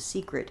revelation of the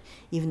secret,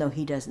 even though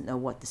he doesn't know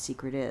what the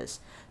secret is.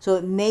 So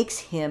it makes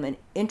him an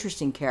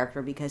interesting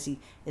character because he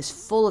is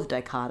full of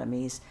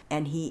dichotomies,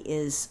 and he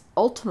is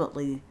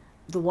ultimately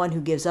the one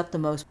who gives up the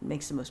most,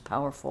 makes the most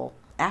powerful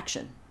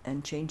action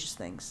and changes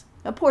things.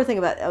 A poor thing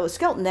about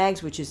Skelton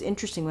Eggs, which is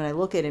interesting when I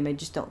look at him, I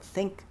just don't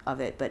think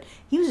of it, but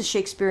he was a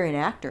Shakespearean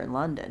actor in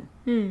London.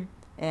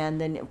 And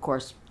then, of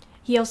course,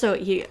 he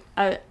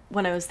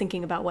when I was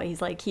thinking about what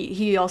he's like,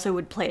 he also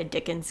would play a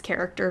Dickens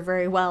character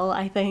very well,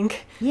 I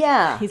think.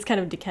 Yeah. He's kind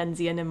of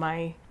Dickensian in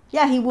my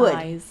he would.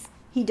 eyes.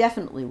 He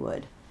definitely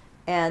would.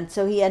 And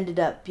so he ended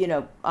up,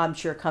 I'm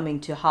sure coming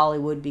to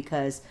Hollywood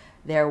because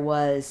there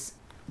was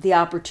the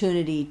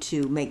opportunity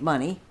to make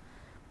money.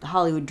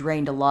 Hollywood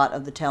drained a lot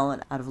of the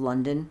talent out of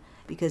London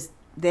because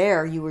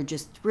there you were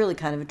just really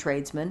kind of a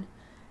tradesman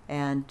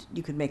and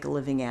you could make a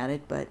living at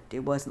it, but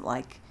it wasn't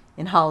like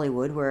in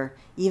Hollywood where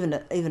even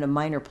a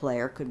minor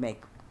player could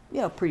make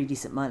pretty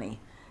decent money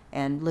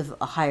and live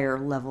a higher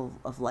level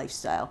of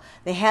lifestyle.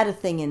 They had a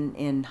thing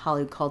in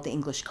Hollywood called the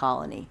English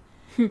Colony.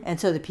 And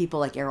so the people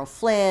like Errol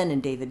Flynn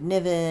and David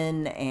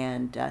Niven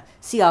and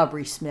C.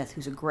 Aubrey Smith,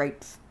 who's a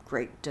great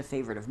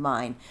favorite of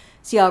mine.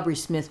 C. Aubrey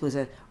Smith was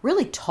a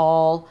really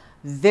tall,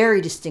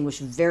 very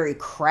distinguished, very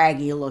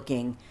craggy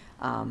looking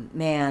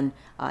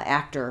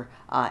actor,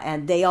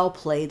 and they all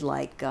played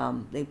like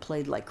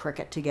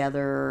cricket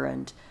together,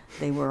 and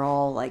they were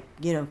all like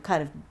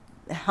kind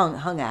of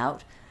hung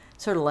out,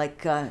 sort of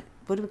like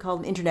what do we call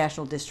them?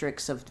 International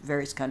districts of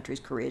various countries,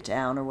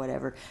 Koreatown or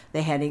whatever.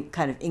 They had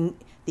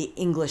the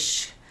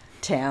English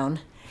town,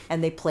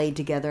 and they played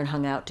together and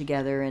hung out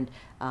together. And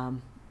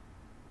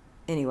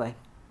anyway,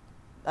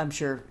 I'm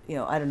sure,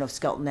 I don't know if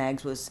Skelton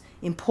Nags was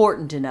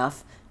important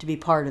enough to be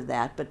part of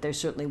that, but there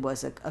certainly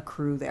was a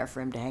crew there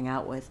for him to hang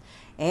out with.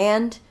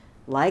 And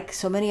like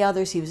so many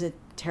others, he was a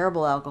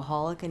terrible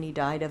alcoholic, and he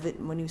died of it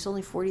when he was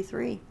only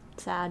 43.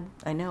 Sad.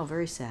 I know,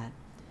 very sad.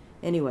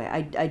 Anyway,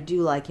 I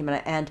do like him,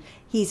 and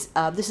he's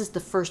this is the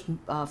first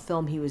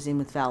film he was in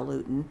with Val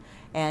Lewton,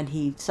 and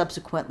he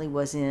subsequently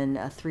was in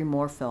 3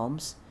 more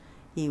films.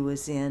 He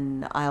was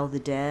in Isle of the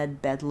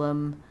Dead,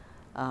 Bedlam,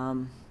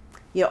 all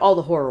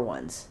the horror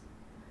ones.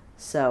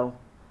 So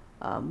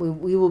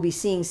we will be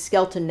seeing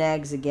Skelton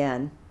Nags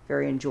again,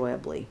 very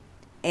enjoyably.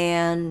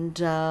 And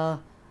is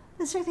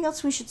there anything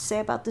else we should say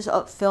about this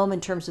film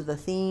in terms of the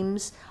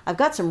themes? I've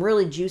got some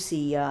really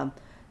juicy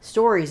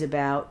stories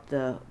about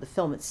the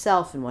film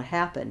itself and what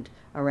happened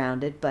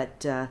around it,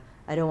 but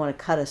I don't want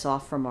to cut us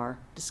off from our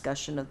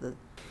discussion of the...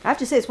 I have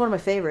to say, it's one of my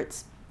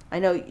favorites. I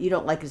know you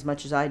don't like it as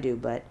much as I do,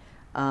 but...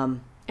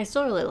 I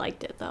still really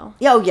liked it, though.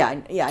 Yeah,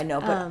 I know,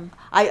 but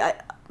I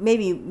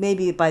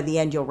maybe by the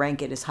end you'll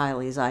rank it as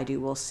highly as I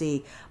do. We'll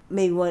see.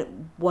 Maybe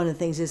one of the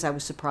things is I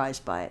was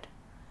surprised by it.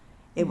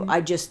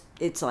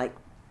 It's like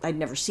I'd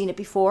never seen it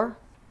before,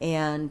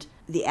 and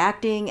the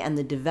acting and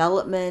the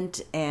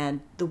development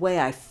and the way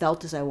I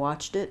felt as I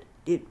watched it,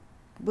 it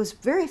was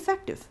very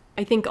effective.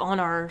 I think on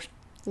our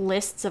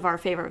lists of our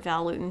favorite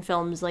Val Lewton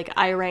films, like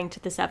I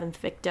ranked The Seventh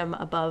Victim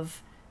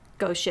above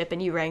Ghost Ship,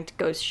 and you ranked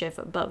Ghost Ship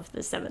above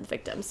The Seventh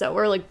Victim. So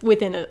we're like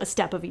within a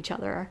step of each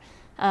other.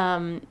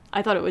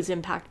 I thought it was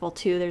impactful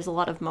too. There's a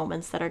lot of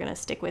moments that are going to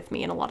stick with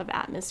me and a lot of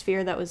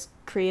atmosphere that was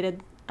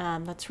created.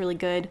 That's really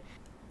good.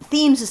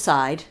 Themes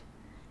aside,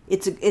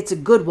 it's a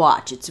good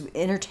watch. It's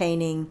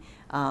entertaining,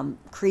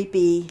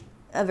 creepy,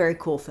 a very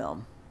cool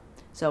film.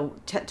 So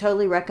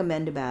totally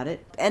recommend about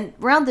it. And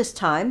around this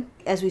time,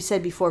 as we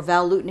said before,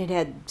 Val Lewton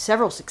had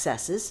several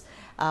successes.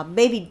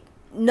 Maybe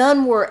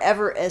none were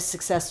ever as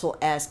successful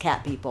as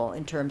Cat People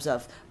in terms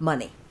of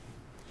money.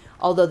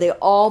 Although they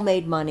all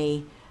made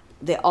money,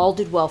 they all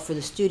did well for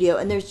the studio.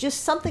 And there's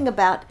just something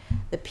about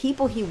the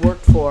people he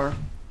worked for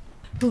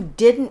who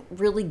didn't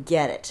really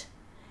get it.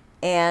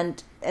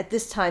 And at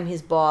this time,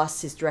 his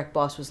direct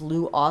boss was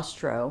Lou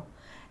Ostro.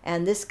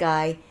 And this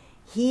guy,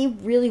 he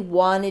really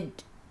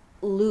wanted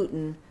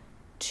Lewton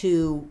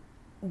to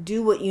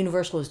do what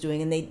Universal was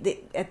doing. And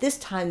they at this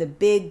time, the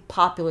big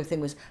popular thing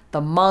was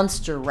the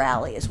Monster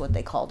Rally, is what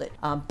they called it.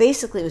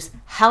 Basically, it was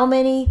how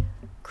many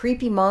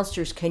creepy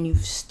monsters can you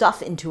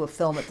stuff into a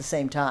film at the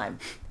same time?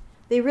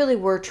 They really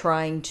were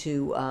trying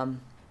to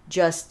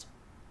just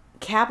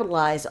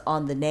capitalize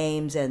on the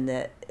names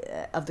and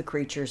of the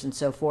creatures and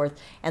so forth,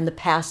 and the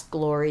past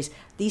glories.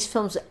 These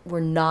films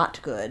were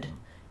not good.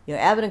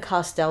 Abbott and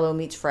Costello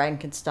meets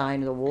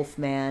Frankenstein or the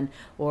Wolfman,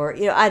 or,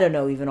 I don't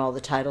know even all the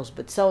titles,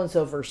 but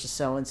so-and-so versus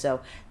so-and-so.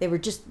 They were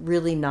just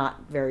really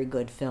not very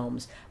good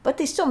films. But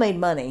they still made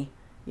money,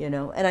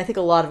 and I think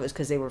a lot of it was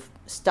because they were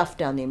stuffed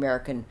down the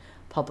American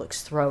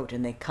public's throat,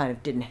 and they kind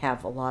of didn't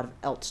have a lot of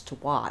else to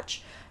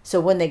watch. So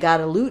when they got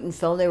a Lewton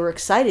film, they were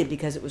excited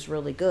because it was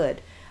really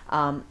good.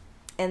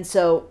 And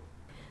so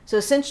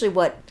essentially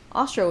what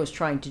Ostro was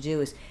trying to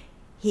do is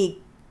he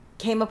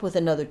came up with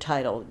another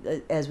title.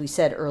 As we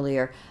said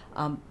earlier,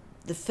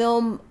 the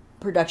film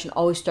production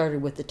always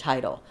started with the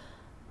title.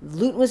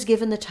 Lewton was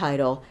given the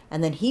title,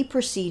 and then he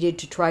proceeded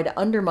to try to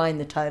undermine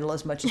the title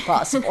as much as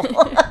possible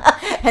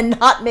and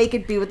not make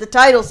it be what the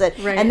title said.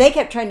 Right. And they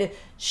kept trying to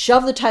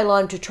shove the title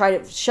on him to try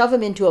to shove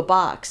him into a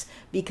box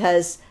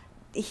because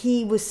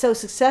he was so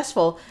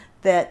successful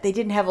that they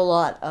didn't have a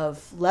lot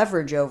of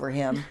leverage over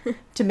him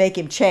to make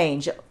him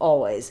change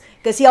always,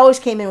 because he always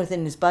came in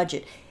within his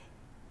budget.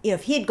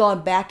 If he had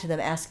gone back to them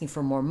asking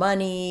for more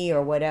money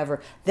or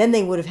whatever, then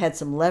they would have had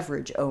some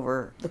leverage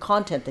over the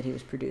content that he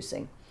was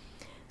producing.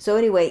 So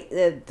anyway,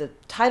 the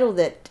title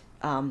that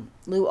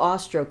Lou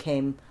Ostro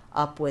came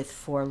up with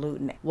for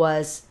Lewton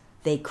was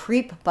They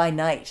Creep by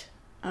Night.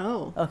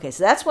 Oh. Okay,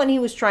 so that's one he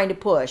was trying to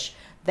push.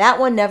 That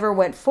one never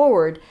went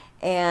forward,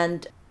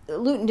 and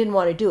Lewton didn't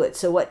want to do it.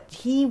 So what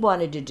he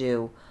wanted to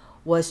do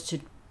was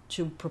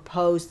to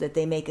propose that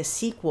they make a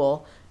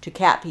sequel to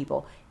Cat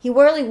People. He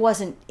really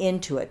wasn't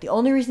into it. The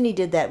only reason he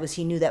did that was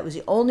he knew that was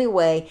the only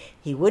way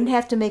he wouldn't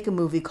have to make a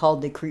movie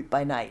called They Creep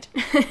by Night.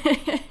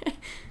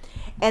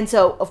 And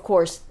so, of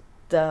course,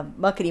 the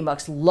Muckety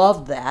Mucks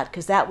loved that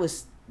because that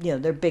was,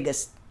 their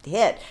biggest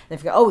hit. They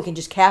figured, we can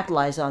just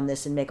capitalize on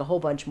this and make a whole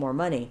bunch more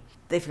money.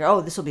 They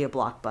figured, this will be a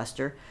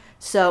blockbuster.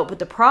 So, but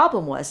the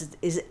problem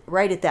is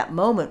right at that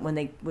moment when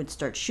they would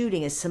start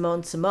shooting, is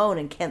Simone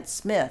and Kent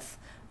Smith,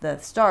 the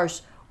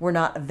stars, were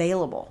not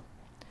available.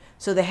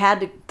 So they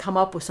had to come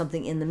up with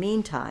something in the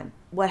meantime.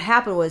 What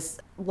happened was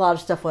a lot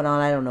of stuff went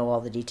on. I don't know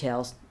all the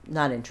details.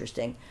 Not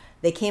interesting.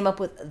 They came up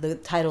with the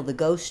title The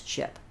Ghost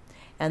Ship.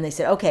 And they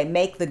said, okay,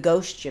 make the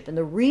Ghost Ship. And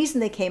the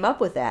reason they came up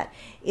with that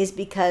is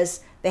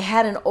because they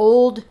had an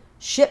old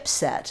ship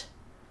set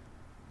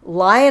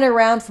lying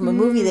around from a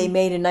movie they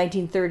made in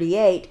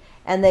 1938,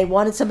 and they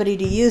wanted somebody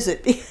to use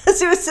it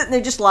because it was sitting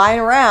there just lying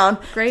around.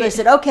 Great. So I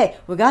said, okay,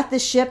 we got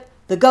this ship,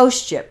 the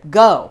ghost ship,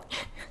 go.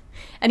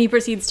 And he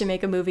proceeds to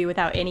make a movie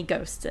without any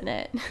ghosts in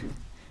it.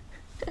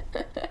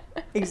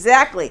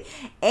 Exactly.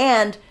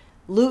 And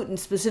Luton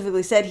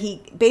specifically said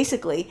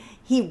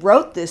he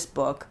wrote this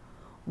book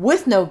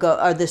with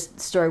this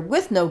story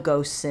with no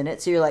ghosts in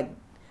it. So you're like,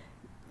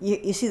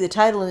 you see the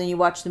title and then you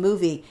watch the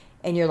movie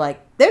and you're like,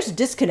 there's a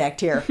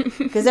disconnect here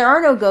because there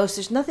are no ghosts.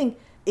 There's nothing.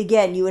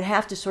 Again, you would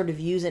have to sort of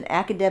use an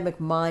academic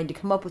mind to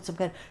come up with some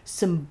kind of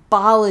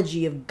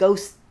symbology of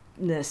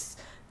ghostness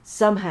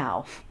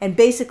somehow. And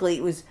basically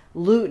it was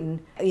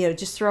Luton,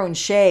 just throwing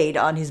shade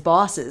on his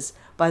bosses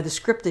by the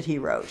script that he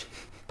wrote.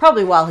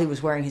 Probably while he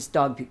was wearing his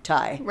dog boot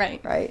tie.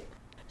 Right.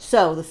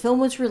 So the film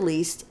was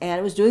released and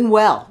it was doing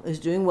well.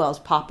 It was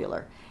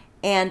popular.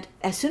 And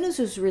as soon as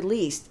it was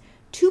released,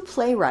 2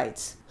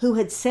 playwrights who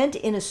had sent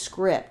in a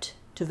script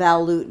to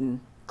Val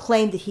Lewton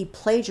claimed that he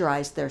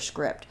plagiarized their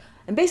script.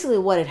 And basically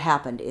what had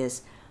happened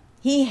is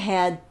he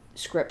had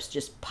scripts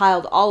just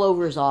piled all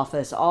over his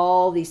office,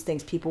 all these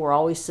things people were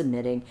always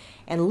submitting,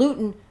 and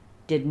Lewton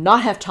did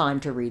not have time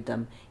to read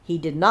them. He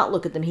did not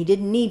look at them. He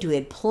didn't need to. He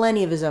had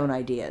plenty of his own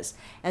ideas.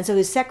 And so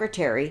his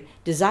secretary,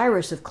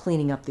 desirous of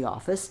cleaning up the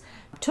office,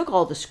 took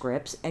all the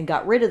scripts and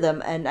got rid of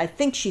them, and I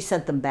think she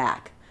sent them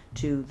back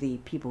to the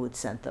people who had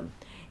sent them,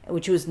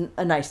 which was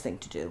a nice thing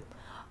to do.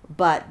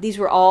 But these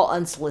were all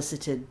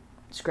unsolicited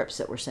scripts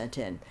that were sent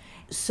in.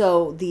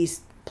 So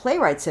these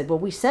playwrights said, well,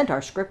 we sent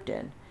our script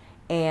in,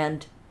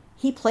 and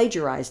he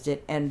plagiarized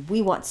it, and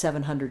we want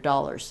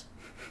 $700.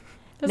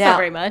 That's not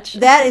very much.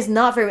 That is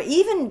not very much.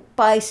 Even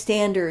by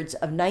standards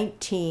of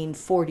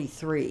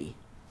 1943,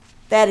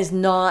 that is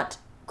not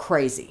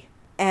crazy.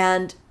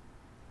 And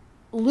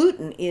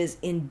Lewton is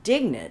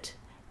indignant,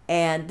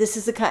 and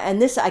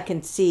this I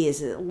can see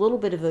is a little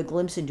bit of a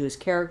glimpse into his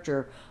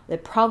character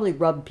that probably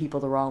rubbed people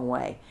the wrong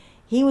way.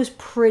 He was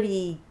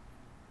pretty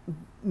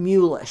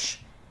mulish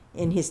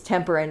in his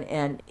temper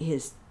and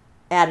his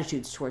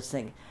attitudes towards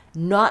things.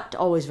 Not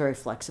always very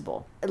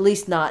flexible. At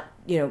least not,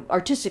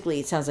 artistically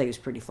it sounds like he was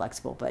pretty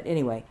flexible. But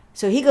anyway,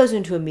 so he goes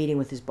into a meeting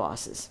with his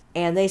bosses.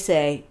 And they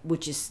say,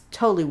 which is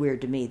totally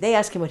weird to me, they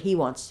ask him what he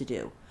wants to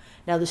do.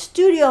 Now the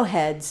studio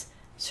heads,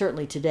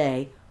 certainly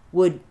today,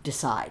 would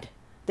decide.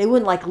 They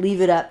wouldn't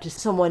leave it up to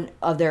someone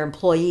of their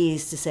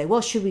employees to say,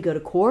 well, should we go to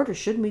court or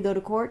shouldn't we go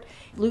to court?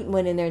 Lewton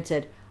went in there and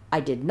said, I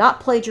did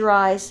not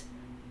plagiarize.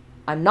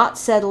 I'm not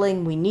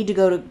settling. We need to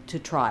go to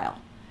trial.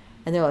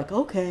 And they're like,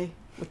 okay,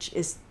 which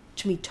is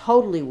to me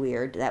totally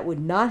weird. That would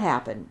not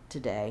happen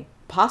today,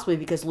 possibly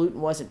because Lewton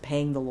wasn't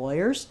paying the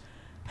lawyers.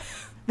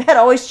 That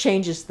always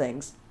changes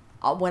things.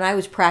 When I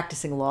was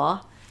practicing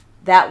law,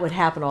 that would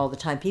happen all the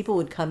time. People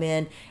would come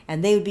in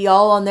and they would be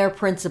all on their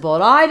principle,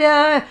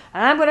 and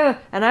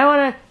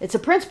it's a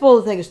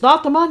principle thing. It's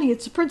not the money,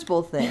 it's a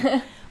principle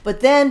thing.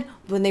 But then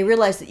when they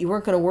realized that you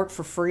weren't going to work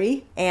for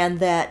free and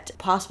that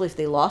possibly if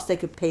they lost, they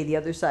could pay the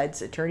other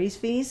side's attorney's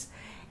fees,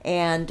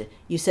 and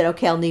you said,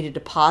 okay, I'll need a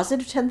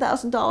deposit of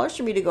 $10,000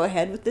 for me to go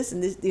ahead with this,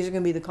 and these are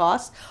going to be the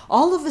costs.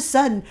 All of a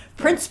sudden,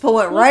 principle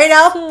went right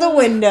out the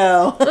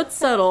window. Let's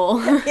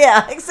settle.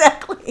 Yeah,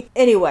 exactly.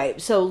 Anyway,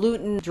 so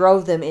Lewton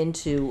drove them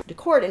into the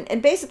court,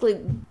 and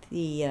basically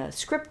the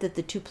script that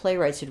the 2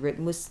 playwrights had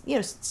written was,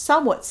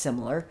 somewhat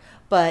similar.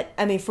 But,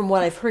 I mean, from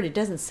what I've heard, it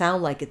doesn't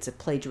sound like it's a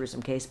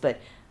plagiarism case,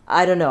 but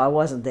I don't know. I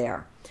wasn't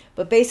there.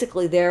 But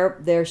basically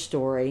their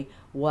story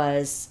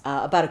was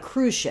about a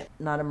cruise ship,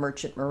 not a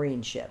merchant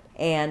marine ship.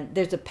 And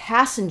there's a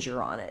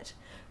passenger on it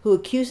who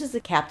accuses the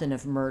captain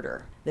of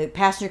murder. The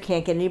passenger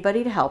can't get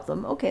anybody to help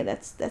them. Okay,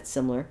 that's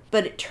similar.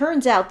 But it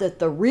turns out that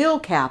the real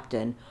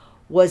captain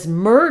was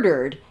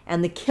murdered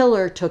and the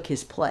killer took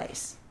his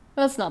place.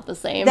 That's not the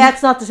same.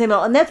 That's not the same at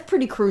all. And that's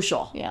pretty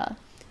crucial. Yeah.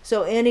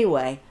 So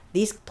anyway,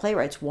 these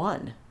playwrights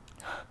won.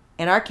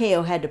 And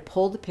RKO had to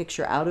pull the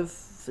picture out of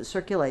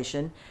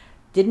circulation,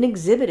 didn't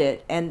exhibit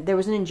it, and there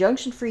was an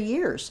injunction for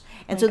years.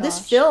 And so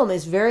this film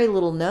is very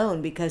little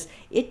known because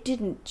it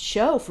didn't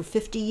show for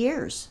 50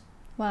 years.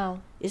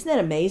 Wow. Isn't that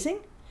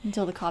amazing?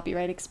 Until the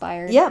copyright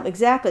expired. Yeah,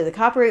 exactly. The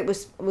copyright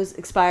was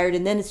expired,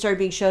 and then it started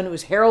being shown. It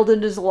was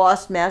heralded as a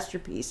lost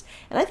masterpiece.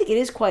 And I think it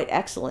is quite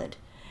excellent.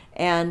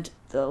 And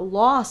the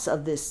loss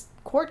of this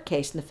court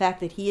case and the fact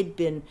that he had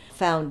been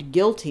found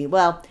guilty,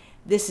 well,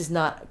 this is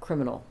not a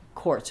criminal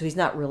court, so he's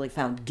not really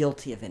found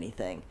guilty of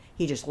anything.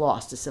 He just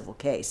lost a civil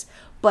case.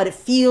 But it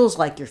feels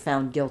like you're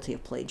found guilty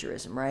of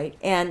plagiarism, right?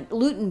 And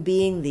Lewton,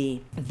 being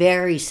the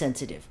very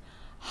sensitive,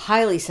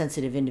 highly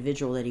sensitive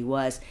individual that he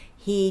was,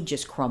 he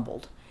just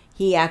crumbled.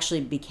 He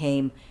actually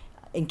became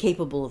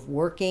incapable of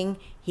working.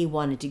 He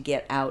wanted to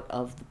get out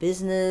of the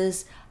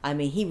business. I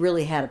mean, he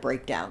really had a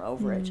breakdown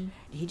over it.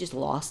 He just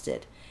lost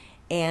it.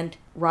 And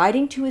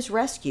riding to his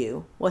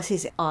rescue was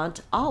his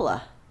aunt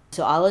Alla.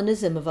 So Alla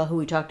Nazimova, who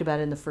we talked about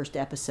in the first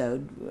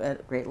episode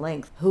at great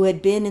length, who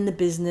had been in the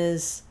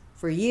business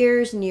for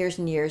years and years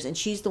and years, and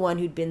she's the one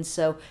who'd been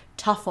so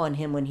tough on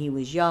him when he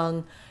was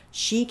young.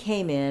 She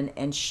came in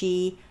and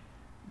she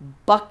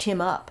bucked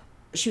him up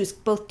she was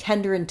both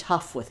tender and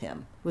tough with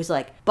him. It was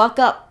like, buck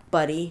up,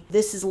 buddy.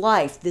 This is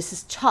life. This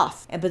is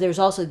tough. But there's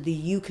also the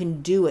you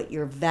can do it.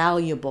 You're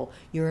valuable.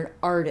 You're an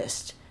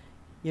artist.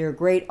 You're a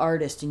great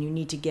artist and you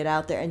need to get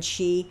out there. And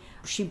she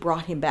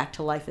brought him back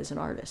to life as an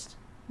artist.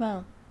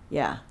 Wow.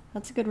 Yeah.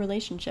 That's a good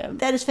relationship.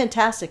 That is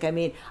fantastic. I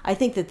mean, I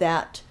think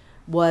that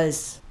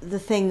was the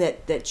thing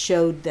that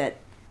showed that,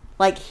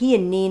 like, he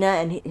and Nina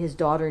and his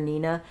daughter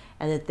Nina,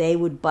 and that they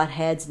would butt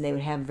heads and they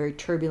would have a very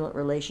turbulent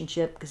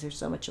relationship because they're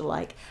so much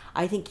alike.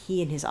 I think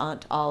he and his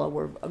Aunt Alla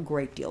were a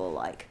great deal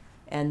alike.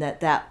 And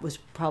that was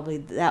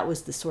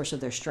the source of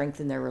their strength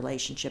in their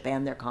relationship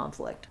and their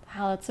conflict.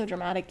 Wow, that's so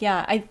dramatic.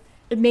 Yeah,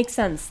 it makes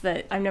sense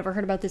that I've never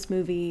heard about this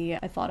movie.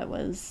 I thought it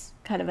was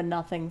kind of a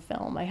nothing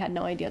film. I had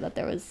no idea that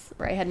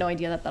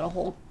that a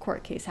whole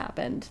court case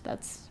happened.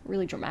 That's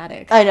really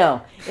dramatic. I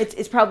know.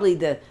 It's probably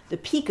the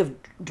peak of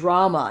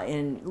drama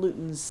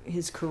in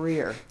his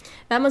career.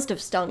 That must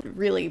have stung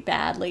really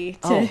badly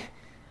to... Oh.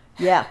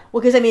 Yeah.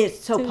 Well, because, I mean,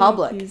 it's so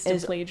public. Accused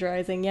of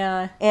plagiarizing,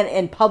 yeah.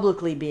 And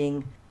publicly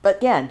being... But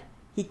again,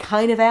 he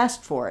kind of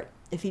asked for it.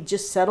 If he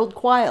just settled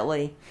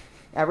quietly,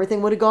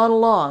 everything would have gone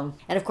along.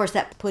 And, of course,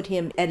 that put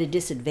him at a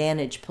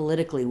disadvantage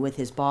politically with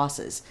his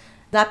bosses.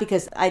 Not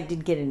because I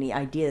didn't get any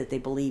idea that they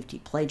believed he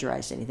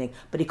plagiarized anything,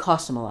 but he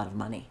cost them a lot of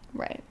money.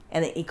 Right.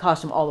 And it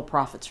cost them all the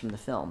profits from the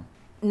film.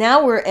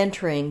 Now we're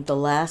entering the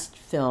last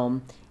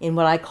film in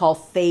what I call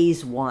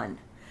Phase 1.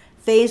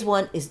 Phase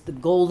 1 is the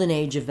golden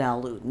age of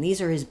Val Lewton.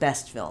 These are his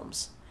best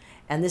films.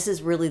 And this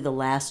is really the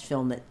last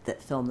film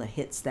that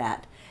hits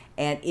that.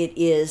 And it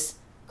is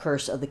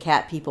Curse of the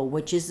Cat People,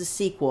 which is the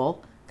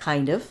sequel,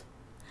 kind of,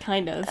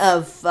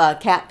 of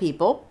Cat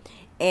People.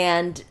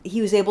 And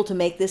he was able to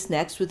make this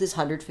next with his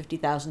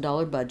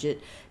 $150,000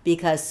 budget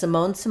because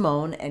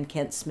Simone and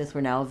Kent Smith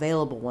were now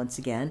available once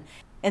again.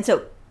 And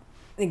so,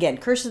 again,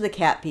 Curse of the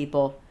Cat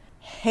People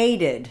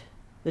hated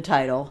the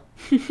title,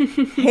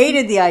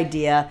 hated the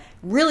idea,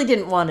 really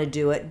didn't want to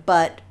do it,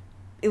 but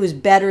it was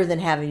better than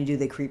having to do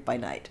They Creep by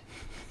Night,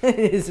 in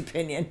his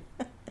opinion.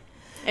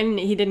 And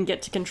he didn't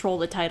get to control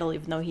the title,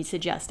 even though he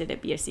suggested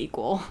it be a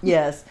sequel.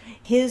 Yes.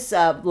 His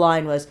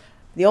line was,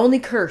 the only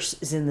curse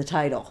is in the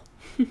title.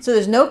 So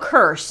there's no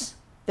curse.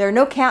 There are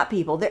no cat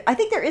people. I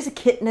think there is a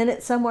kitten in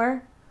it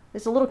somewhere.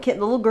 There's a little kitten.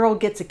 The little girl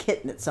gets a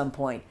kitten at some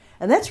point.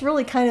 And that's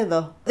really kind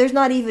of there's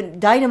not even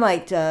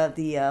Dynamite,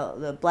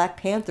 the Black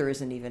Panther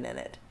isn't even in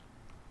it.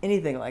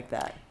 Anything like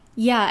that.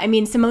 Yeah, I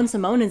mean,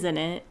 Simone is in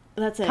it.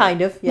 That's it.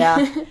 Kind of,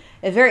 yeah.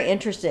 It's very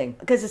interesting.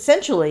 Because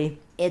essentially,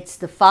 it's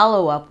the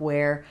follow-up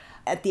where,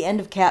 at the end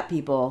of Cat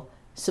People,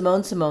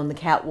 Simone, the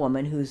cat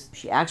woman,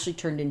 she actually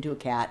turned into a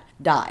cat,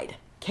 died.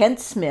 Kent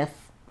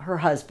Smith, her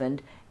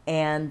husband,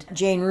 and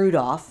Jane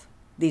Rudolph,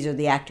 these are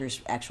the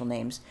actors' actual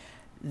names,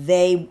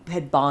 they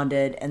had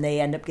bonded and they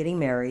end up getting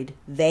married.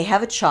 They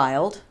have a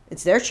child.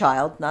 It's their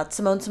child, not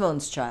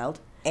Simone's child.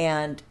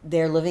 And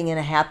they're living in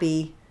a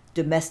happy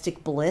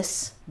domestic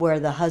bliss where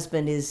the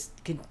husband is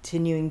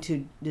continuing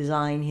to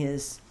design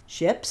his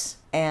ships.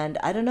 And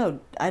I don't know,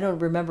 I don't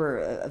remember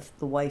if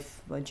the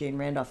wife, Jane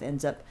Randolph,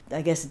 ends up,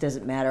 I guess it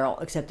doesn't matter,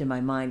 except in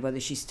my mind, whether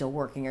she's still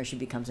working or she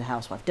becomes a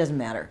housewife. Doesn't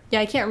matter. Yeah,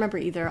 I can't remember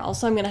either.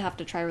 Also, I'm going to have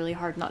to try really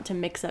hard not to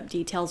mix up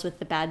details with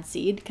The Bad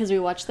Seed, because we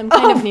watch them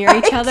kind of near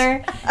each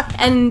other.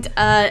 And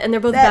they're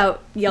both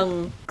about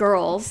young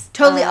girls.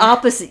 Totally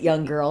opposite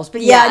young girls.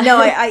 But yeah, no,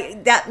 I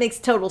that makes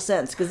total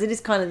sense, because it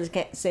is kind of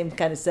the same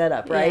kind of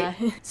setup, right?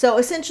 Yeah. So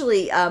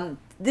essentially,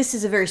 this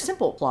is a very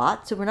simple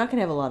plot, so we're not going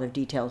to have a lot of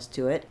details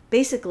to it.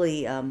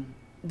 Basically,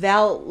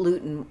 Val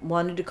Lewton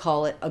wanted to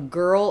call it A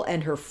Girl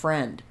and Her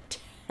Friend.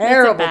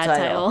 Terrible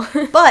title.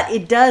 But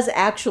it does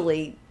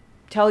actually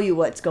tell you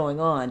what's going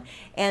on.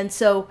 And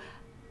so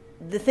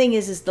the thing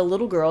is the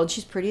little girl, and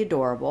she's pretty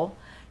adorable,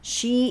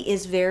 she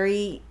is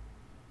very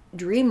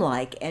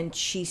dreamlike, and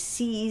she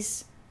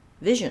sees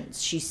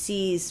visions. She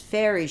sees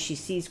fairies, she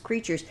sees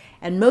creatures,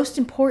 and most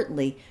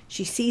importantly,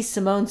 she sees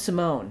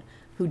Simone,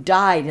 who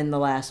died in the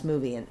last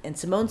movie. And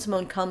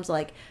Simone comes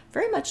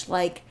very much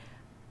like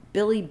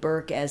Billy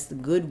Burke as the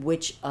Good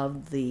Witch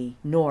of the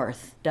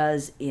North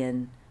does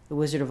in The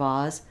Wizard of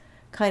Oz.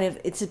 Kind of,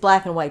 it's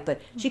black and white, but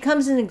she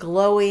comes in a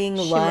glowing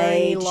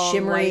light,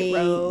 shimmery, white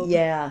robe.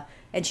 Yeah.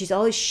 And she's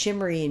always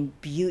shimmery and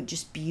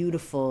just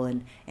beautiful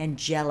and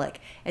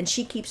angelic. And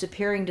she keeps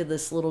appearing to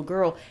this little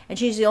girl, and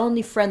she's the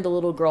only friend the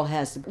little girl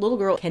has. The little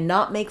girl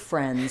cannot make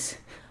friends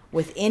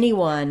with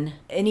anyone,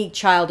 any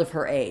child of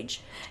her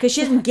age, because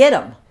she doesn't get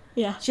them.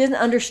 Yeah. She doesn't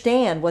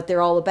understand what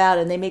they're all about,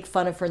 and they make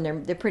fun of her,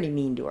 and they're pretty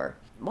mean to her.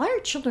 Why are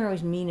children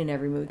always mean in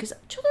every movie? Because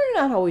children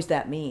are not always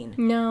that mean.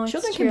 No, it's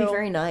children true. can be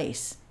very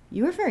nice.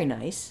 You were very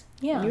nice.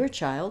 Yeah. When you were a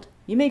child.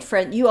 You made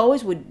friends. You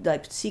always would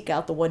seek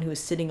out the one who was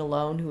sitting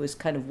alone, who was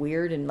kind of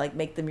weird, and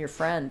make them your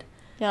friend.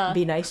 Yeah.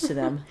 Be nice to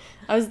them.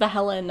 I was the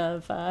Helen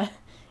of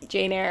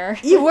Jane Eyre.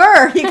 You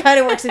were. You kind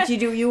of were, except you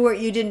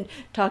didn't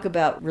talk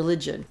about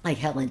religion like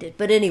Helen did.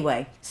 But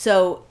anyway,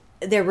 so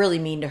they're really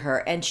mean to her,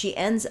 and she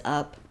ends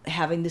up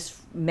having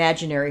this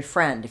imaginary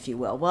friend, if you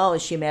will. Well,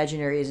 is she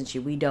imaginary? Isn't she?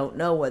 We don't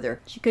know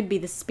whether she could be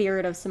the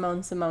spirit of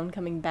Simone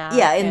coming back.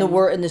 Yeah,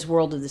 in this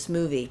world of this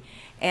movie.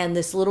 And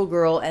this little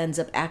girl ends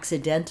up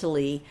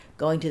accidentally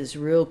going to this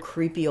real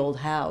creepy old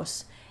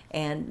house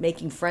and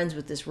making friends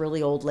with this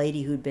really old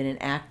lady who'd been an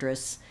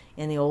actress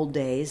in the old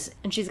days.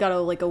 And she's got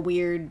a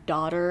weird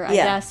daughter, I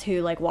guess,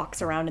 who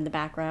walks around in the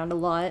background a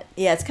lot.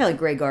 Yeah, it's kind of like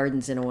Grey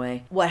Gardens in a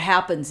way. What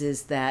happens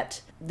is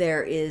that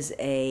there is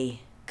a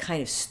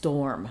kind of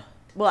storm.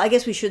 Well, I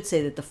guess we should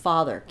say that the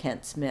father,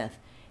 Kent Smith,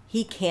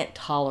 he can't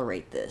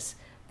tolerate this.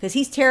 Because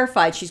he's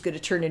terrified she's going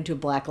to turn into a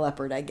black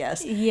leopard, I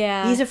guess.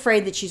 Yeah. He's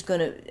afraid that she's going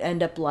to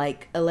end up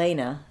like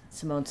Elena,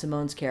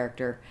 Simone's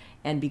character,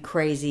 and be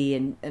crazy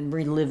and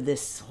relive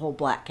this whole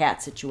black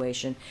cat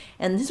situation.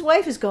 And his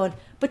wife is going,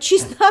 but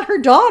she's not her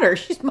daughter.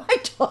 She's my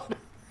daughter.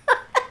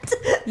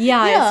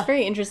 Yeah, it's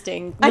very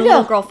interesting. The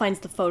little girl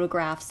finds the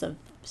photographs of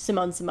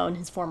Simone,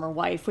 his former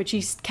wife, which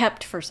he's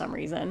kept for some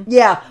reason.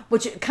 Yeah,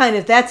 which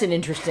that's an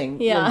interesting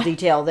little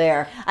detail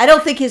there. I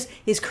don't think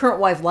his current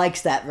wife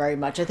likes that very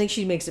much. I think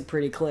she makes it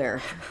pretty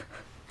clear.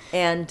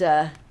 And,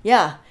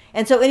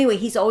 And so anyway,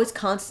 he's always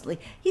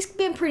he's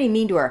been pretty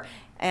mean to her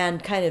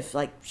and kind of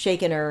like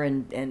shaking her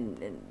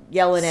and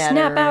yelling at her.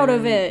 Snap out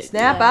of it.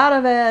 Snap out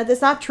of it.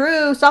 That's not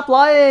true. Stop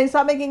lying.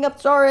 Stop making up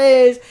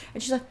stories.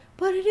 And she's like,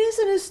 but it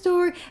isn't a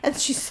story. And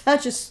she's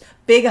such a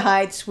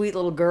big-eyed, sweet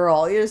little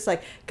girl. You're just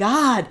like,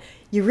 God,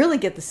 you really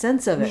get the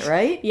sense of it,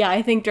 right? Yeah,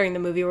 I think during the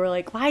movie we're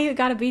like, why you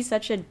gotta be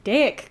such a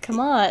dick? Come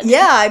on.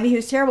 Yeah, I mean, he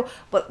was terrible.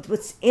 But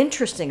what's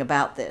interesting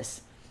about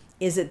this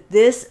is that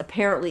this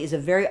apparently is a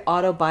very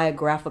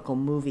autobiographical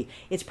movie.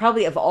 It's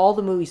probably, of all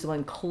the movies, the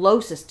one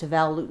closest to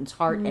Val Lewton's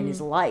heart and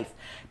his life,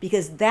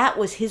 because that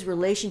was his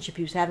relationship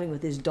he was having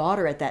with his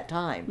daughter at that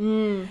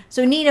time.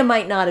 So Nina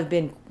might not have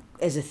been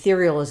as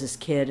ethereal as this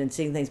kid and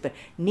seeing things, but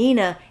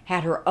Nina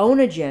had her own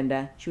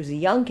agenda. She was a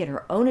young kid,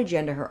 her own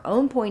agenda, her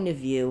own point of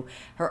view,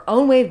 her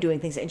own way of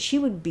doing things, and she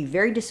would be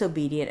very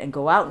disobedient and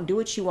go out and do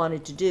what she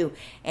wanted to do.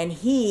 And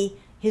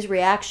his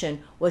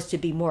reaction was to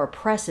be more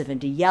oppressive and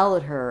to yell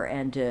at her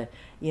and to,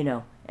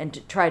 and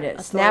to try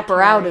to snap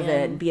her out of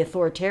it and be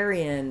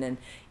authoritarian. And,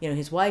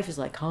 his wife is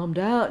like, calm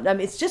down. I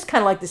mean, it's just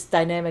kind of like this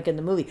dynamic in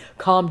the movie.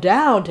 Calm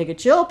down, take a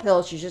chill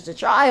pill. She's just a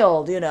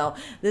child,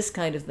 this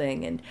kind of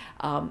thing. And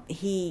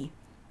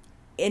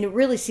and it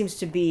really seems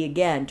to be,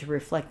 again, to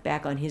reflect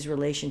back on his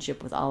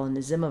relationship with Alla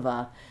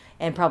Nazimova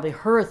and probably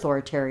her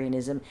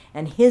authoritarianism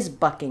and his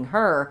bucking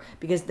her,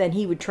 because then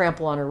he would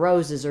trample on her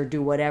roses or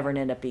do whatever and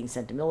end up being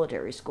sent to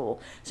military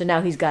school. So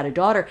now he's got a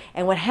daughter.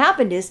 And what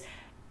happened is,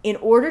 in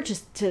order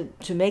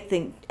to make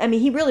things, I mean,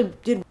 he really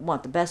did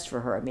want the best for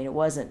her. I mean, it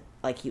wasn't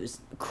like he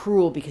was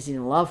cruel because he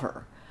didn't love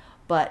her.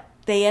 But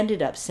they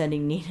ended up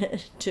sending Nina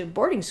to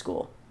boarding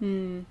school.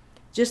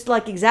 Just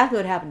like exactly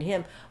what happened to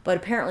him. But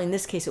apparently in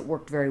this case it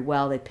worked very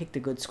well. They picked a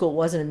good school. It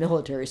wasn't a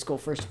military school,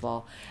 first of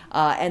all.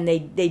 And they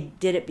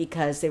did it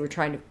because they were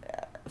trying to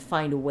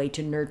find a way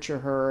to nurture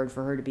her and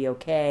for her to be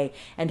okay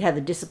and to have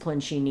the discipline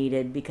she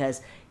needed,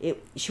 because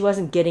she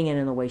wasn't getting it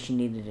in the way she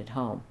needed at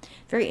home.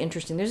 Very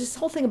interesting. There's this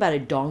whole thing about a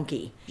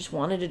donkey. She just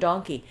wanted a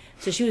donkey.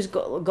 So she was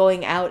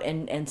going out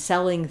and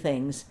selling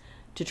things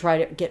to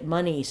try to get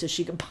money so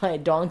she could buy a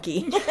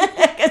donkey,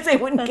 because they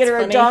wouldn't get her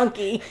a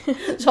donkey.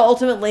 So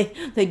ultimately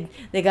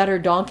they got her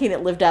a donkey, and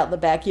it lived out in the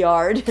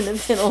backyard in a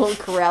little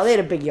corral. They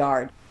had a big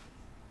yard.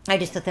 I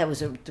just thought that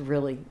was a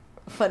really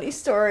funny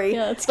story.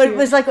 Yeah, that's but cute. It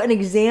was like an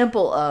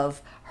example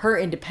of her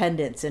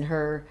independence and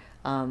her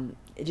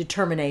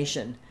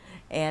determination.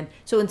 And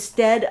so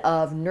instead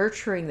of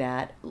nurturing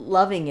that,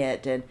 loving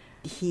it, and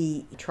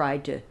he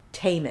tried to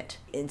tame it.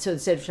 And so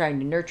instead of trying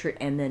to nurture it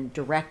and then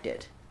direct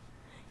it,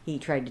 he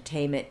tried to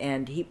tame it,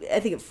 and I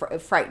think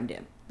it frightened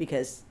him,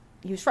 because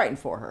he was frightened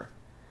for her.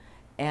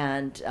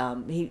 And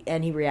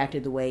he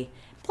reacted the way.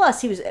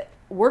 Plus, he was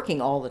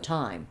working all the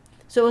time.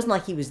 So it wasn't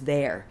like he was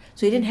there.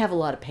 So he didn't have a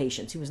lot of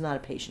patience. He was not a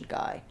patient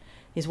guy.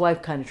 His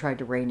wife kind of tried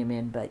to rein him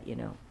in, but,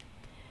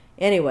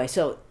 Anyway,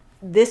 so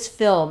this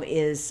film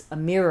is a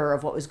mirror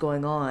of what was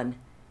going on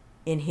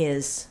in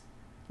his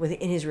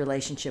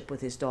relationship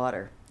with his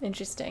daughter.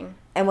 Interesting.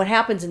 And what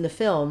happens in the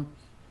film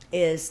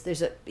is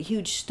there's a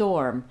huge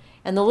storm,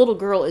 and the little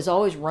girl is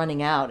always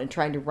running out and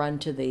trying to run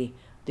to the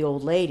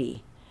old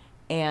lady.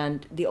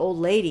 And the old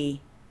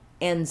lady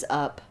ends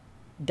up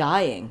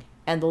dying.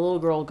 And the little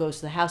girl goes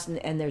to the house,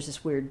 and there's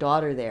this weird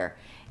daughter there.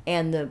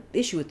 And the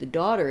issue with the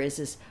daughter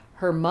is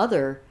her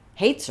mother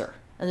hates her.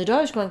 And the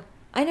daughter's going,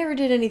 I never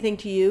did anything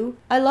to you.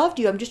 I loved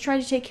you. I'm just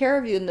trying to take care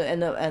of you.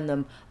 And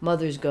the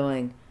mother's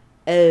going,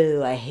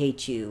 oh, I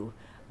hate you.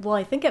 Well,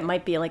 I think it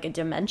might be like a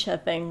dementia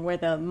thing where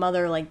the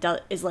mother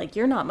is like,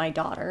 you're not my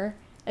daughter.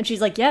 And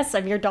she's like, yes,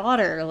 I'm your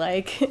daughter.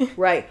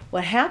 Right.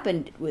 What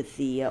happened with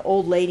the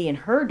old lady and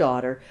her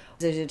daughter,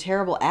 there's a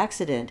terrible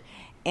accident.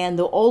 And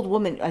the old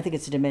woman, I think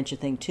it's a dementia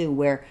thing too,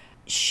 where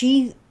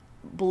she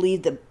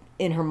believed that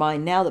in her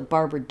mind now that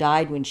Barbara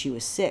died when she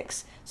was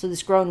 6. So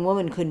this grown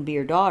woman couldn't be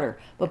her daughter.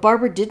 But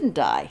Barbara didn't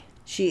die.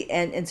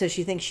 And so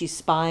she thinks she's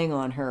spying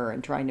on her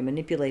and trying to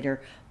manipulate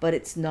her, but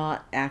it's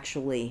not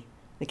actually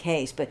the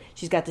case. But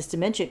she's got this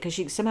dementia because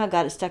she somehow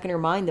got it stuck in her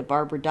mind that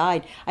Barbara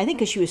died. I think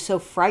because she was so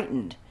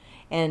frightened.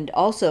 And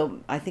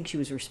also, I think she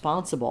was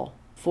responsible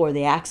for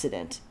the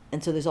accident.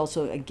 And so there's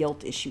also a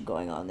guilt issue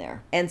going on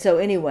there. And so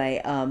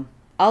anyway,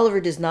 Oliver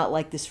does not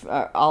like this.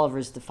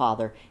 Oliver's the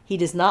father. He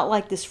does not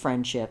like this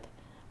friendship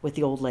with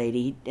the old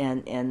lady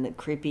and the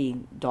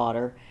creepy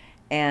daughter.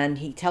 And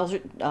he tells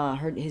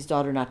his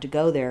daughter not to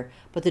go there.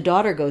 But the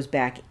daughter goes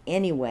back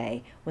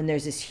anyway when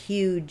there's this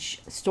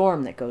huge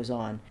storm that goes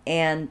on.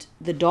 And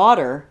the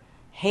daughter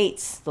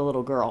hates the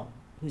little girl,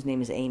 whose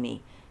name is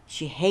Amy.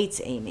 She hates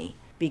Amy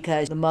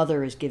because the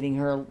mother is giving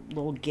her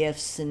little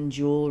gifts and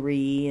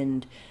jewelry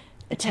and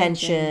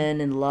attention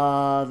and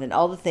love and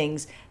all the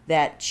things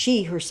that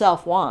she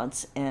herself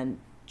wants and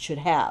should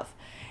have.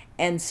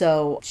 And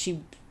so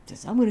she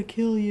says, I'm going to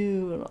kill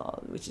you, and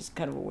all, which is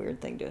kind of a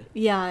weird thing to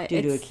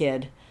do to a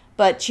kid.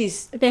 But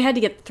they had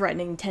to get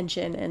threatening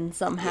tension in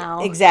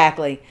somehow.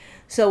 Exactly.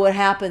 So what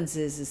happens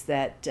is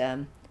that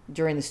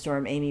during the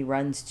storm, Amy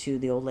runs to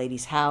the old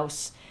lady's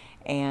house,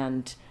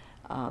 and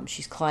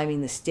she's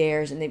climbing the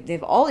stairs, and they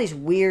have all these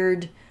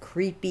weird,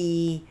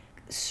 creepy,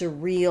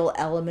 surreal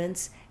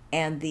elements.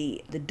 And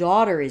the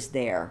daughter is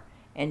there,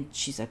 and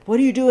she's like, what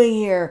are you doing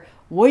here?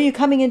 Why are you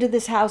coming into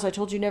this house? I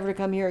told you never to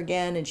come here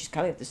again. And she's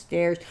coming up the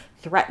stairs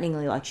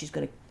threateningly, like she's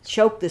going to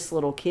choke this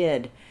little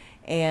kid.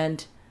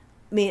 And,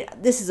 I mean,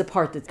 this is a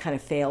part that kind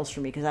of fails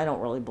for me because I don't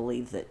really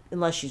believe that,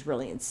 unless she's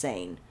really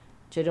insane,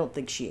 which I don't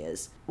think she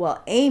is.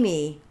 Well,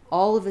 Amy,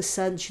 all of a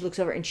sudden, she looks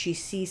over and she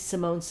sees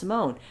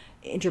Simone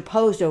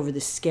interposed over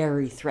this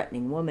scary,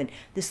 threatening woman.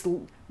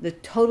 The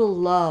total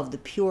love, the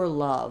pure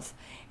love.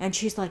 And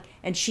she's like,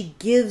 and she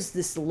gives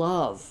this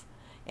love,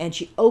 and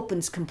she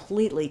opens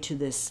completely to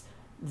this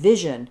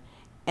vision.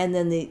 And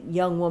then the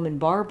young woman,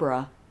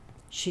 Barbara,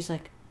 she's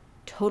like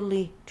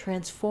totally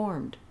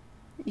transformed.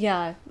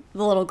 Yeah,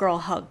 the little girl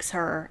hugs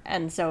her,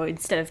 and so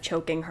instead of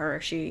choking her,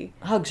 she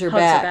hugs her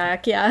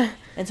back. Yeah.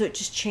 And so it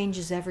just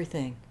changes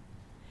everything.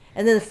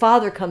 And then the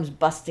father comes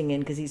busting in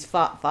because he's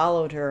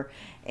followed her,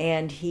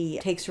 and he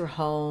takes her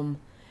home,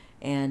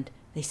 and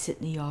they sit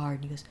in the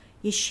yard, and he goes,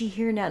 is she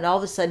here now? And all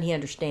of a sudden he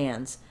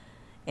understands,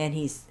 and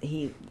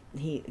he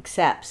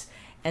accepts.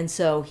 And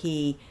so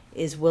he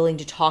is willing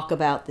to talk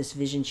about this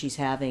vision she's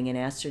having and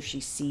asks her if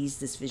she sees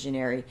this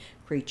visionary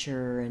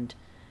creature,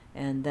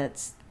 and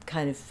that's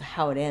kind of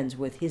how it ends,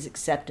 with his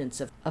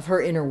acceptance of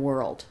her inner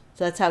world.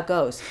 So that's how it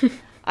goes.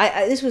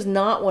 This was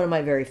not one of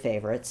my very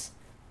favorites.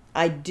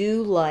 I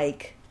do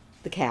like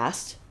the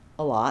cast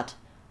a lot.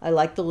 I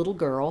like the little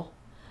girl.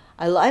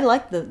 I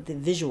like the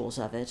visuals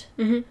of it.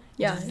 Mm-hmm.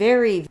 Yeah. It's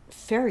very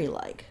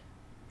fairy-like.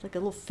 Like a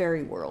little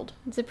fairy world.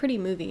 It's a pretty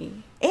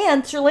movie.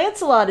 And Sir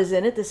Lancelot is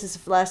in it. This is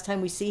the last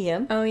time we see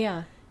him. Oh,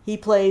 yeah. He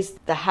plays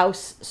the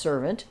house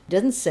servant.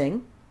 Doesn't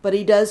sing, but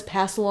he does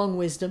pass along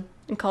wisdom.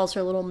 And calls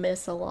her little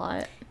miss a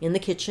lot. In the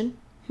kitchen.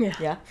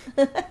 Yeah.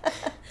 But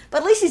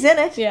at least he's in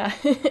it. Yeah.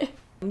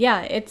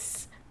 Yeah,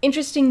 it's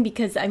interesting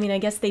because, I mean, I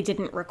guess they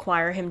didn't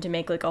require him to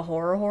make like a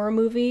horror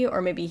movie,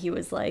 or maybe he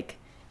was like,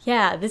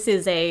 yeah, this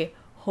is a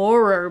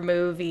horror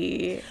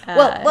movie.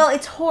 Well,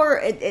 it's horror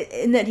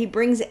in that he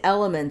brings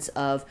elements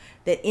of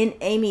that in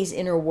Amy's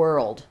inner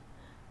world.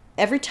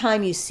 Every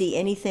time you see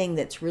anything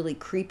that's really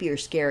creepy or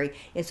scary,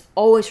 it's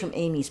always from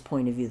Amy's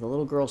point of view, the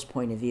little girl's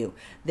point of view.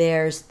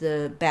 There's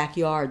the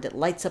backyard that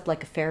lights up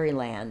like a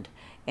fairyland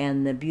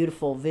and the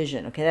beautiful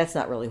vision. Okay, that's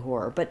not really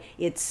horror, but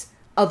it's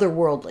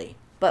otherworldly.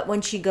 But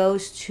when she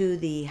goes to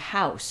the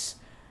house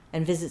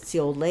and visits the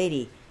old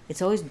lady,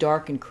 it's always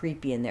dark and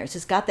creepy in there. It's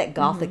just got that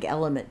gothic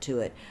element to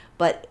it.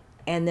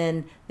 And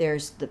then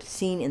there's the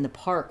scene in the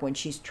park when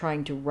she's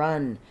trying to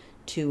run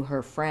to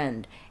her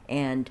friend,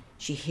 and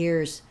she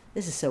hears,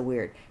 this is so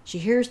weird, she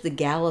hears the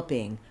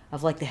galloping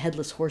of like the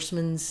headless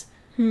horsemen's.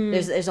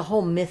 There's a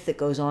whole myth that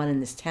goes on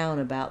in this town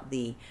about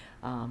a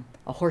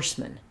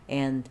horseman,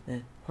 and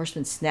the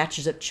horseman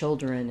snatches up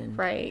children. And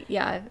right,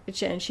 yeah,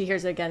 and she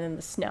hears it again in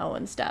the snow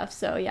and stuff,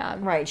 so yeah.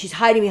 Right, she's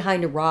hiding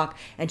behind a rock,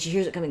 and she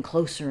hears it coming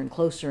closer and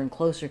closer and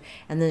closer,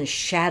 and then a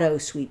shadow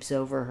sweeps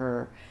over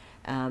her.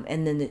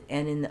 And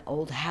in the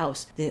old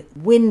house, the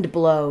wind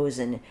blows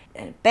and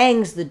it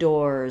bangs the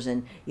doors,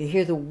 and you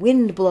hear the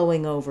wind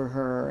blowing over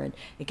her, and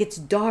it gets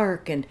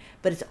dark,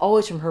 but it's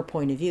always from her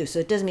point of view, so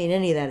it doesn't mean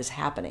any of that is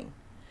happening.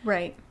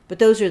 Right. But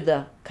those are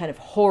the kind of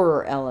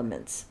horror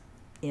elements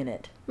in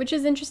it. Which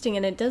is interesting,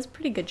 and it does a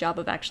pretty good job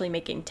of actually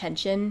making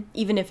tension,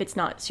 even if it's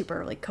not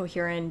super like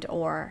coherent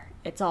or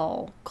it's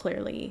all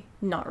clearly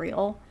not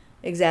real.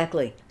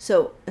 Exactly.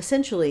 So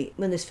essentially,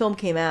 when this film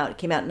came out, it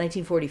came out in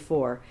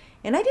 1944,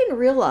 and I didn't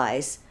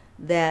realize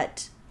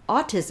that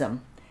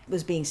autism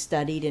was being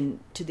studied, and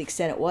to the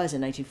extent it was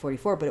in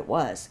 1944, but it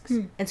was.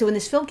 And so when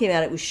this film came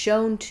out, it was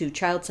shown to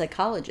child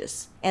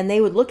psychologists, and they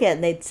would look at it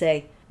and they'd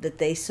say that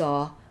they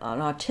saw an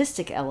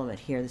autistic element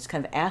here, this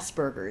kind of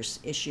Asperger's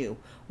issue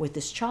with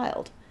this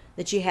child,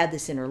 that she had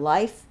this in her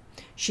life.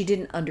 She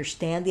didn't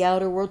understand the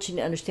outer world. She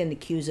didn't understand the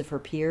cues of her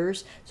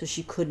peers, so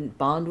she couldn't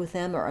bond with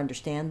them or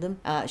understand them.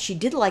 She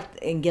did like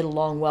and get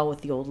along well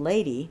with the old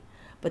lady,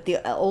 but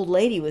the old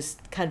lady was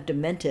kind of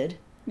demented,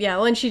 Yeah,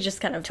 well, and she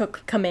just kind of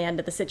took command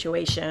of the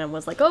situation and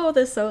was like, "Oh,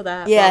 this, oh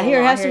that." Yeah, blah, blah,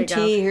 here, blah, have here some you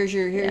go." tea.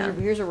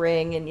 Here's a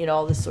ring, and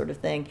all this sort of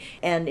thing,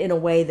 and in a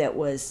way that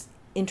was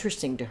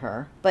interesting to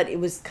her, but it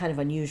was kind of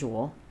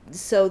unusual.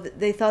 So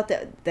they thought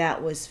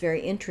that was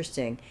very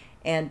interesting,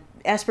 and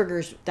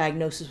Asperger's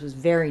diagnosis was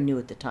very new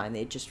at the time. They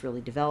had just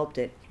really developed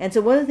it. And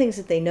so one of the things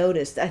that they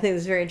noticed, I think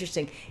was very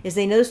interesting, is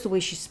they noticed the way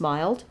she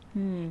smiled,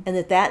 and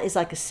that is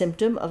like a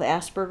symptom of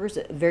Asperger's,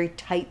 a very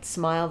tight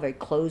smile, very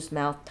closed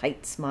mouth,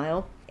 tight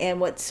smile. And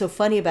what's so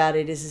funny about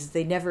it is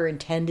they never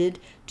intended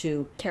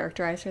to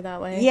Characterize her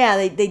that way. Yeah,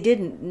 they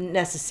didn't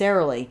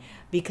necessarily,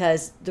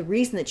 because the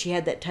reason that she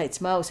had that tight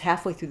smile was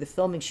halfway through the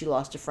filming she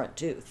lost a front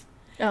tooth.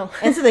 Oh.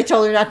 And so they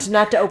told her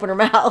not to open her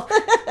mouth.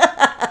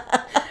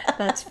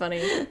 That's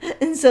funny.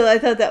 And so I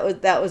thought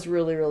that was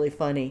really, really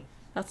funny.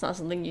 That's not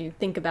something you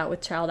think about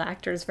with child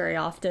actors very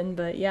often,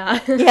 but yeah.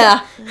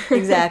 Yeah,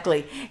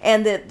 exactly.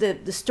 And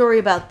the story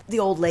about the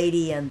old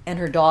lady and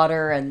her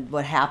daughter and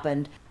what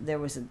happened, there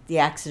was the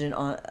accident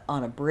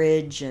on a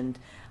bridge, and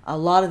a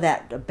lot of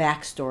that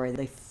backstory,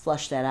 they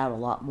fleshed that out a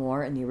lot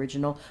more in the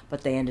original,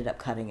 but they ended up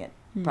cutting it.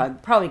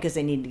 Probably because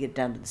they needed to get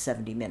down to the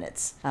 70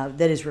 minutes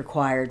that is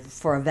required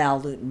for a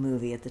Val Lewton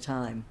movie at the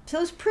time. So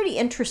it was pretty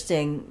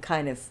interesting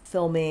kind of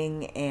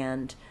filming,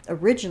 and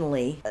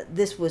originally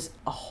this was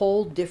a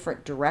whole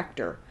different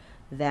director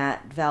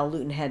that Val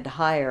Lewton had to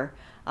hire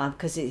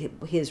because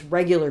his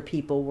regular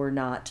people were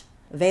not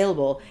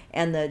available,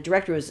 and the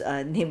director was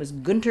name was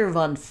Günther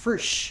von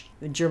Frisch,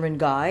 a German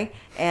guy,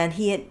 and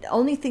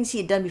only things he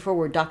had done before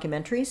were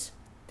documentaries,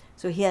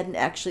 so he hadn't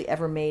actually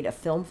ever made a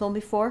film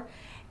before.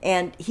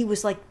 And he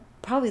was like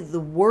probably the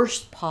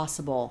worst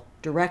possible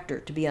director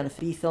to be on a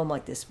film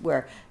like this,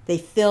 where they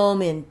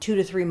film in 2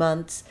 to 3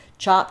 months,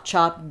 chop,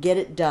 get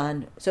it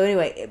done. So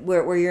anyway,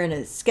 where you're in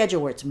a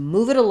schedule where it's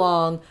move it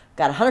along,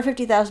 got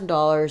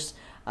 $150,000,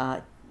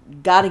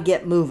 got to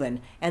get moving.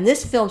 And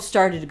this film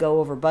started to go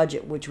over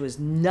budget, which was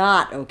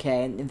not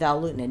okay. And Val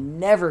Lewton had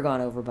never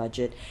gone over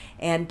budget.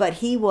 But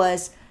he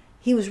was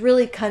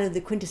really kind of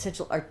the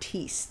quintessential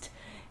artiste.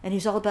 And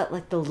he's all about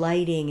like the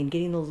lighting and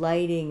getting the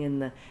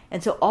lighting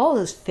and so all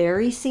those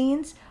fairy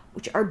scenes,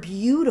 which are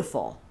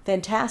beautiful,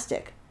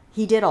 fantastic.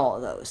 He did all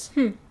of those.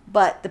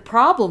 But the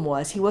problem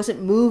was he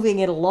wasn't moving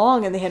it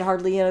along, and they had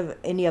hardly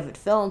any of it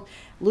filmed.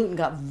 Lewton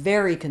got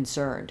very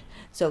concerned.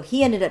 So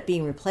he ended up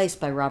being replaced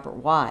by Robert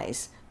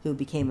Wise, who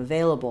became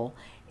available,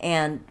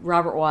 and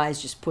Robert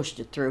Wise just pushed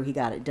it through. He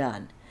got it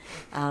done.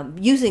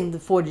 Using the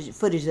footage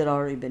that had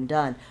already been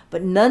done,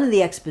 but none of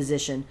the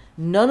exposition,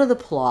 none of the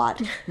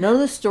plot, none of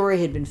the story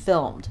had been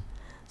filmed.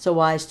 So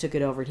Wise took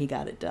it over and he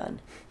got it done.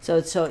 So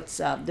it's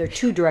there are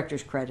 2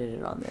 directors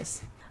credited on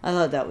this. I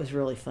thought that was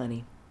really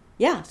funny.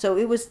 Yeah, so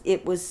it was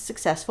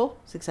successful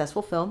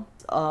film.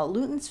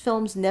 Lewton's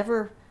films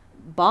never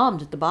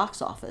bombed at the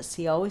box office.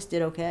 He always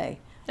did okay.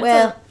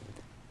 Well,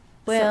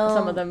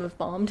 some of them have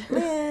bombed.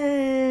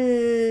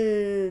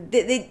 They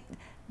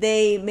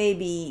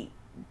maybe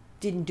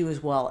didn't do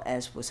as well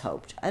as was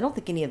hoped. I don't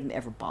think any of them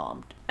ever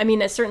bombed. I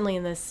mean, it's certainly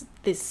in this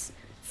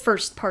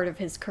first part of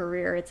his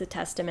career, it's a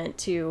testament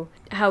to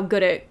how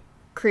good at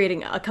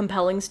creating a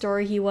compelling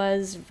story he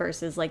was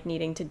versus like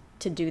needing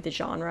to do the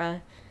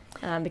genre.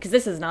 Because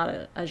this is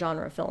not a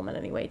genre film in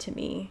any way to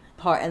me.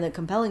 And the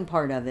compelling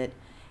part of it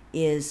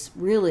is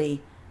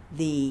really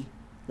the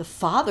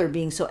father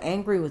being so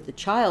angry with the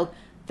child.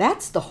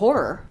 That's the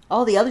horror.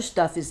 All the other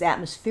stuff is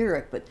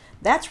atmospheric, but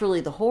that's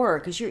really the horror,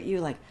 because you're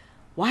like,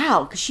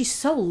 wow, because she's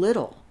so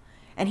little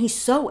and he's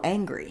so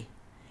angry,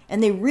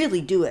 and they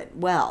really do it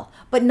well,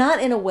 but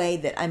not in a way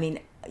that, I mean,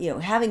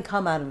 having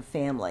come out of a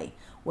family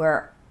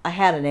where I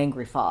had an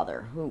angry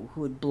father who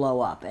would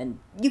blow up, and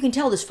you can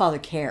tell this father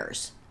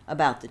cares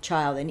about the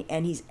child,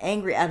 and he's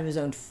angry out of his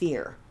own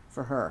fear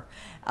for her,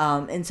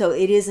 and so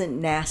it isn't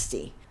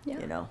nasty.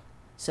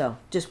 So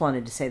just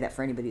wanted to say that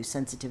for anybody who's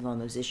sensitive on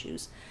those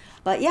issues.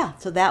 But yeah,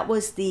 so that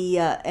was the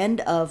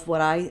end of what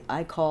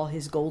I call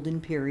his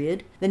golden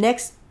period. The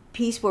next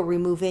piece where we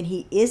move in,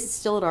 he is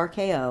still at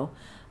RKO,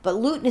 but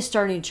Lewton is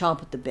starting to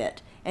chomp at the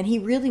bit, and he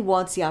really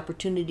wants the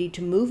opportunity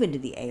to move into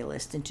the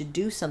A-list and to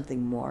do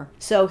something more.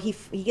 So he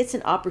gets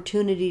an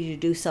opportunity to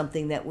do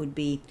something that would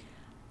be,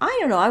 I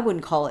don't know, I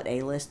wouldn't call it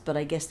A-list, but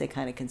I guess they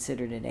kind of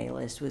considered it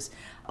A-list. It was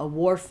a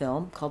war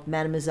film called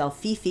Mademoiselle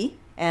Fifi,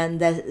 and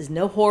there is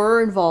no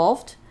horror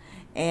involved.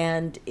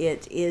 And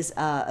it is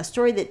a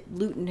story that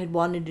Lewton had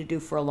wanted to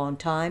do for a long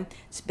time.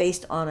 It's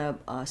based on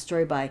a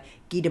story by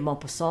Guy de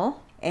Maupassant.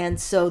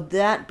 And so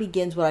that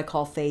begins what I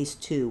call phase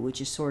 2,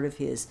 which is sort of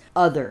his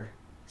other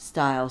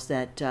styles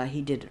that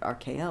he did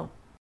at RKO.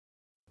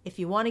 If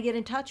you want to get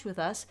in touch with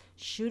us,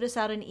 shoot us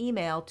out an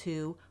email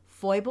to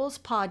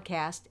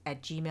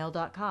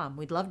foiblespodcast@gmail.com.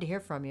 We'd love to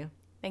hear from you.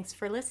 Thanks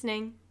for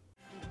listening.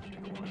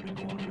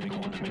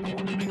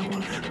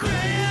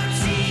 Grilled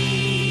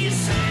cheese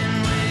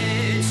sandwich.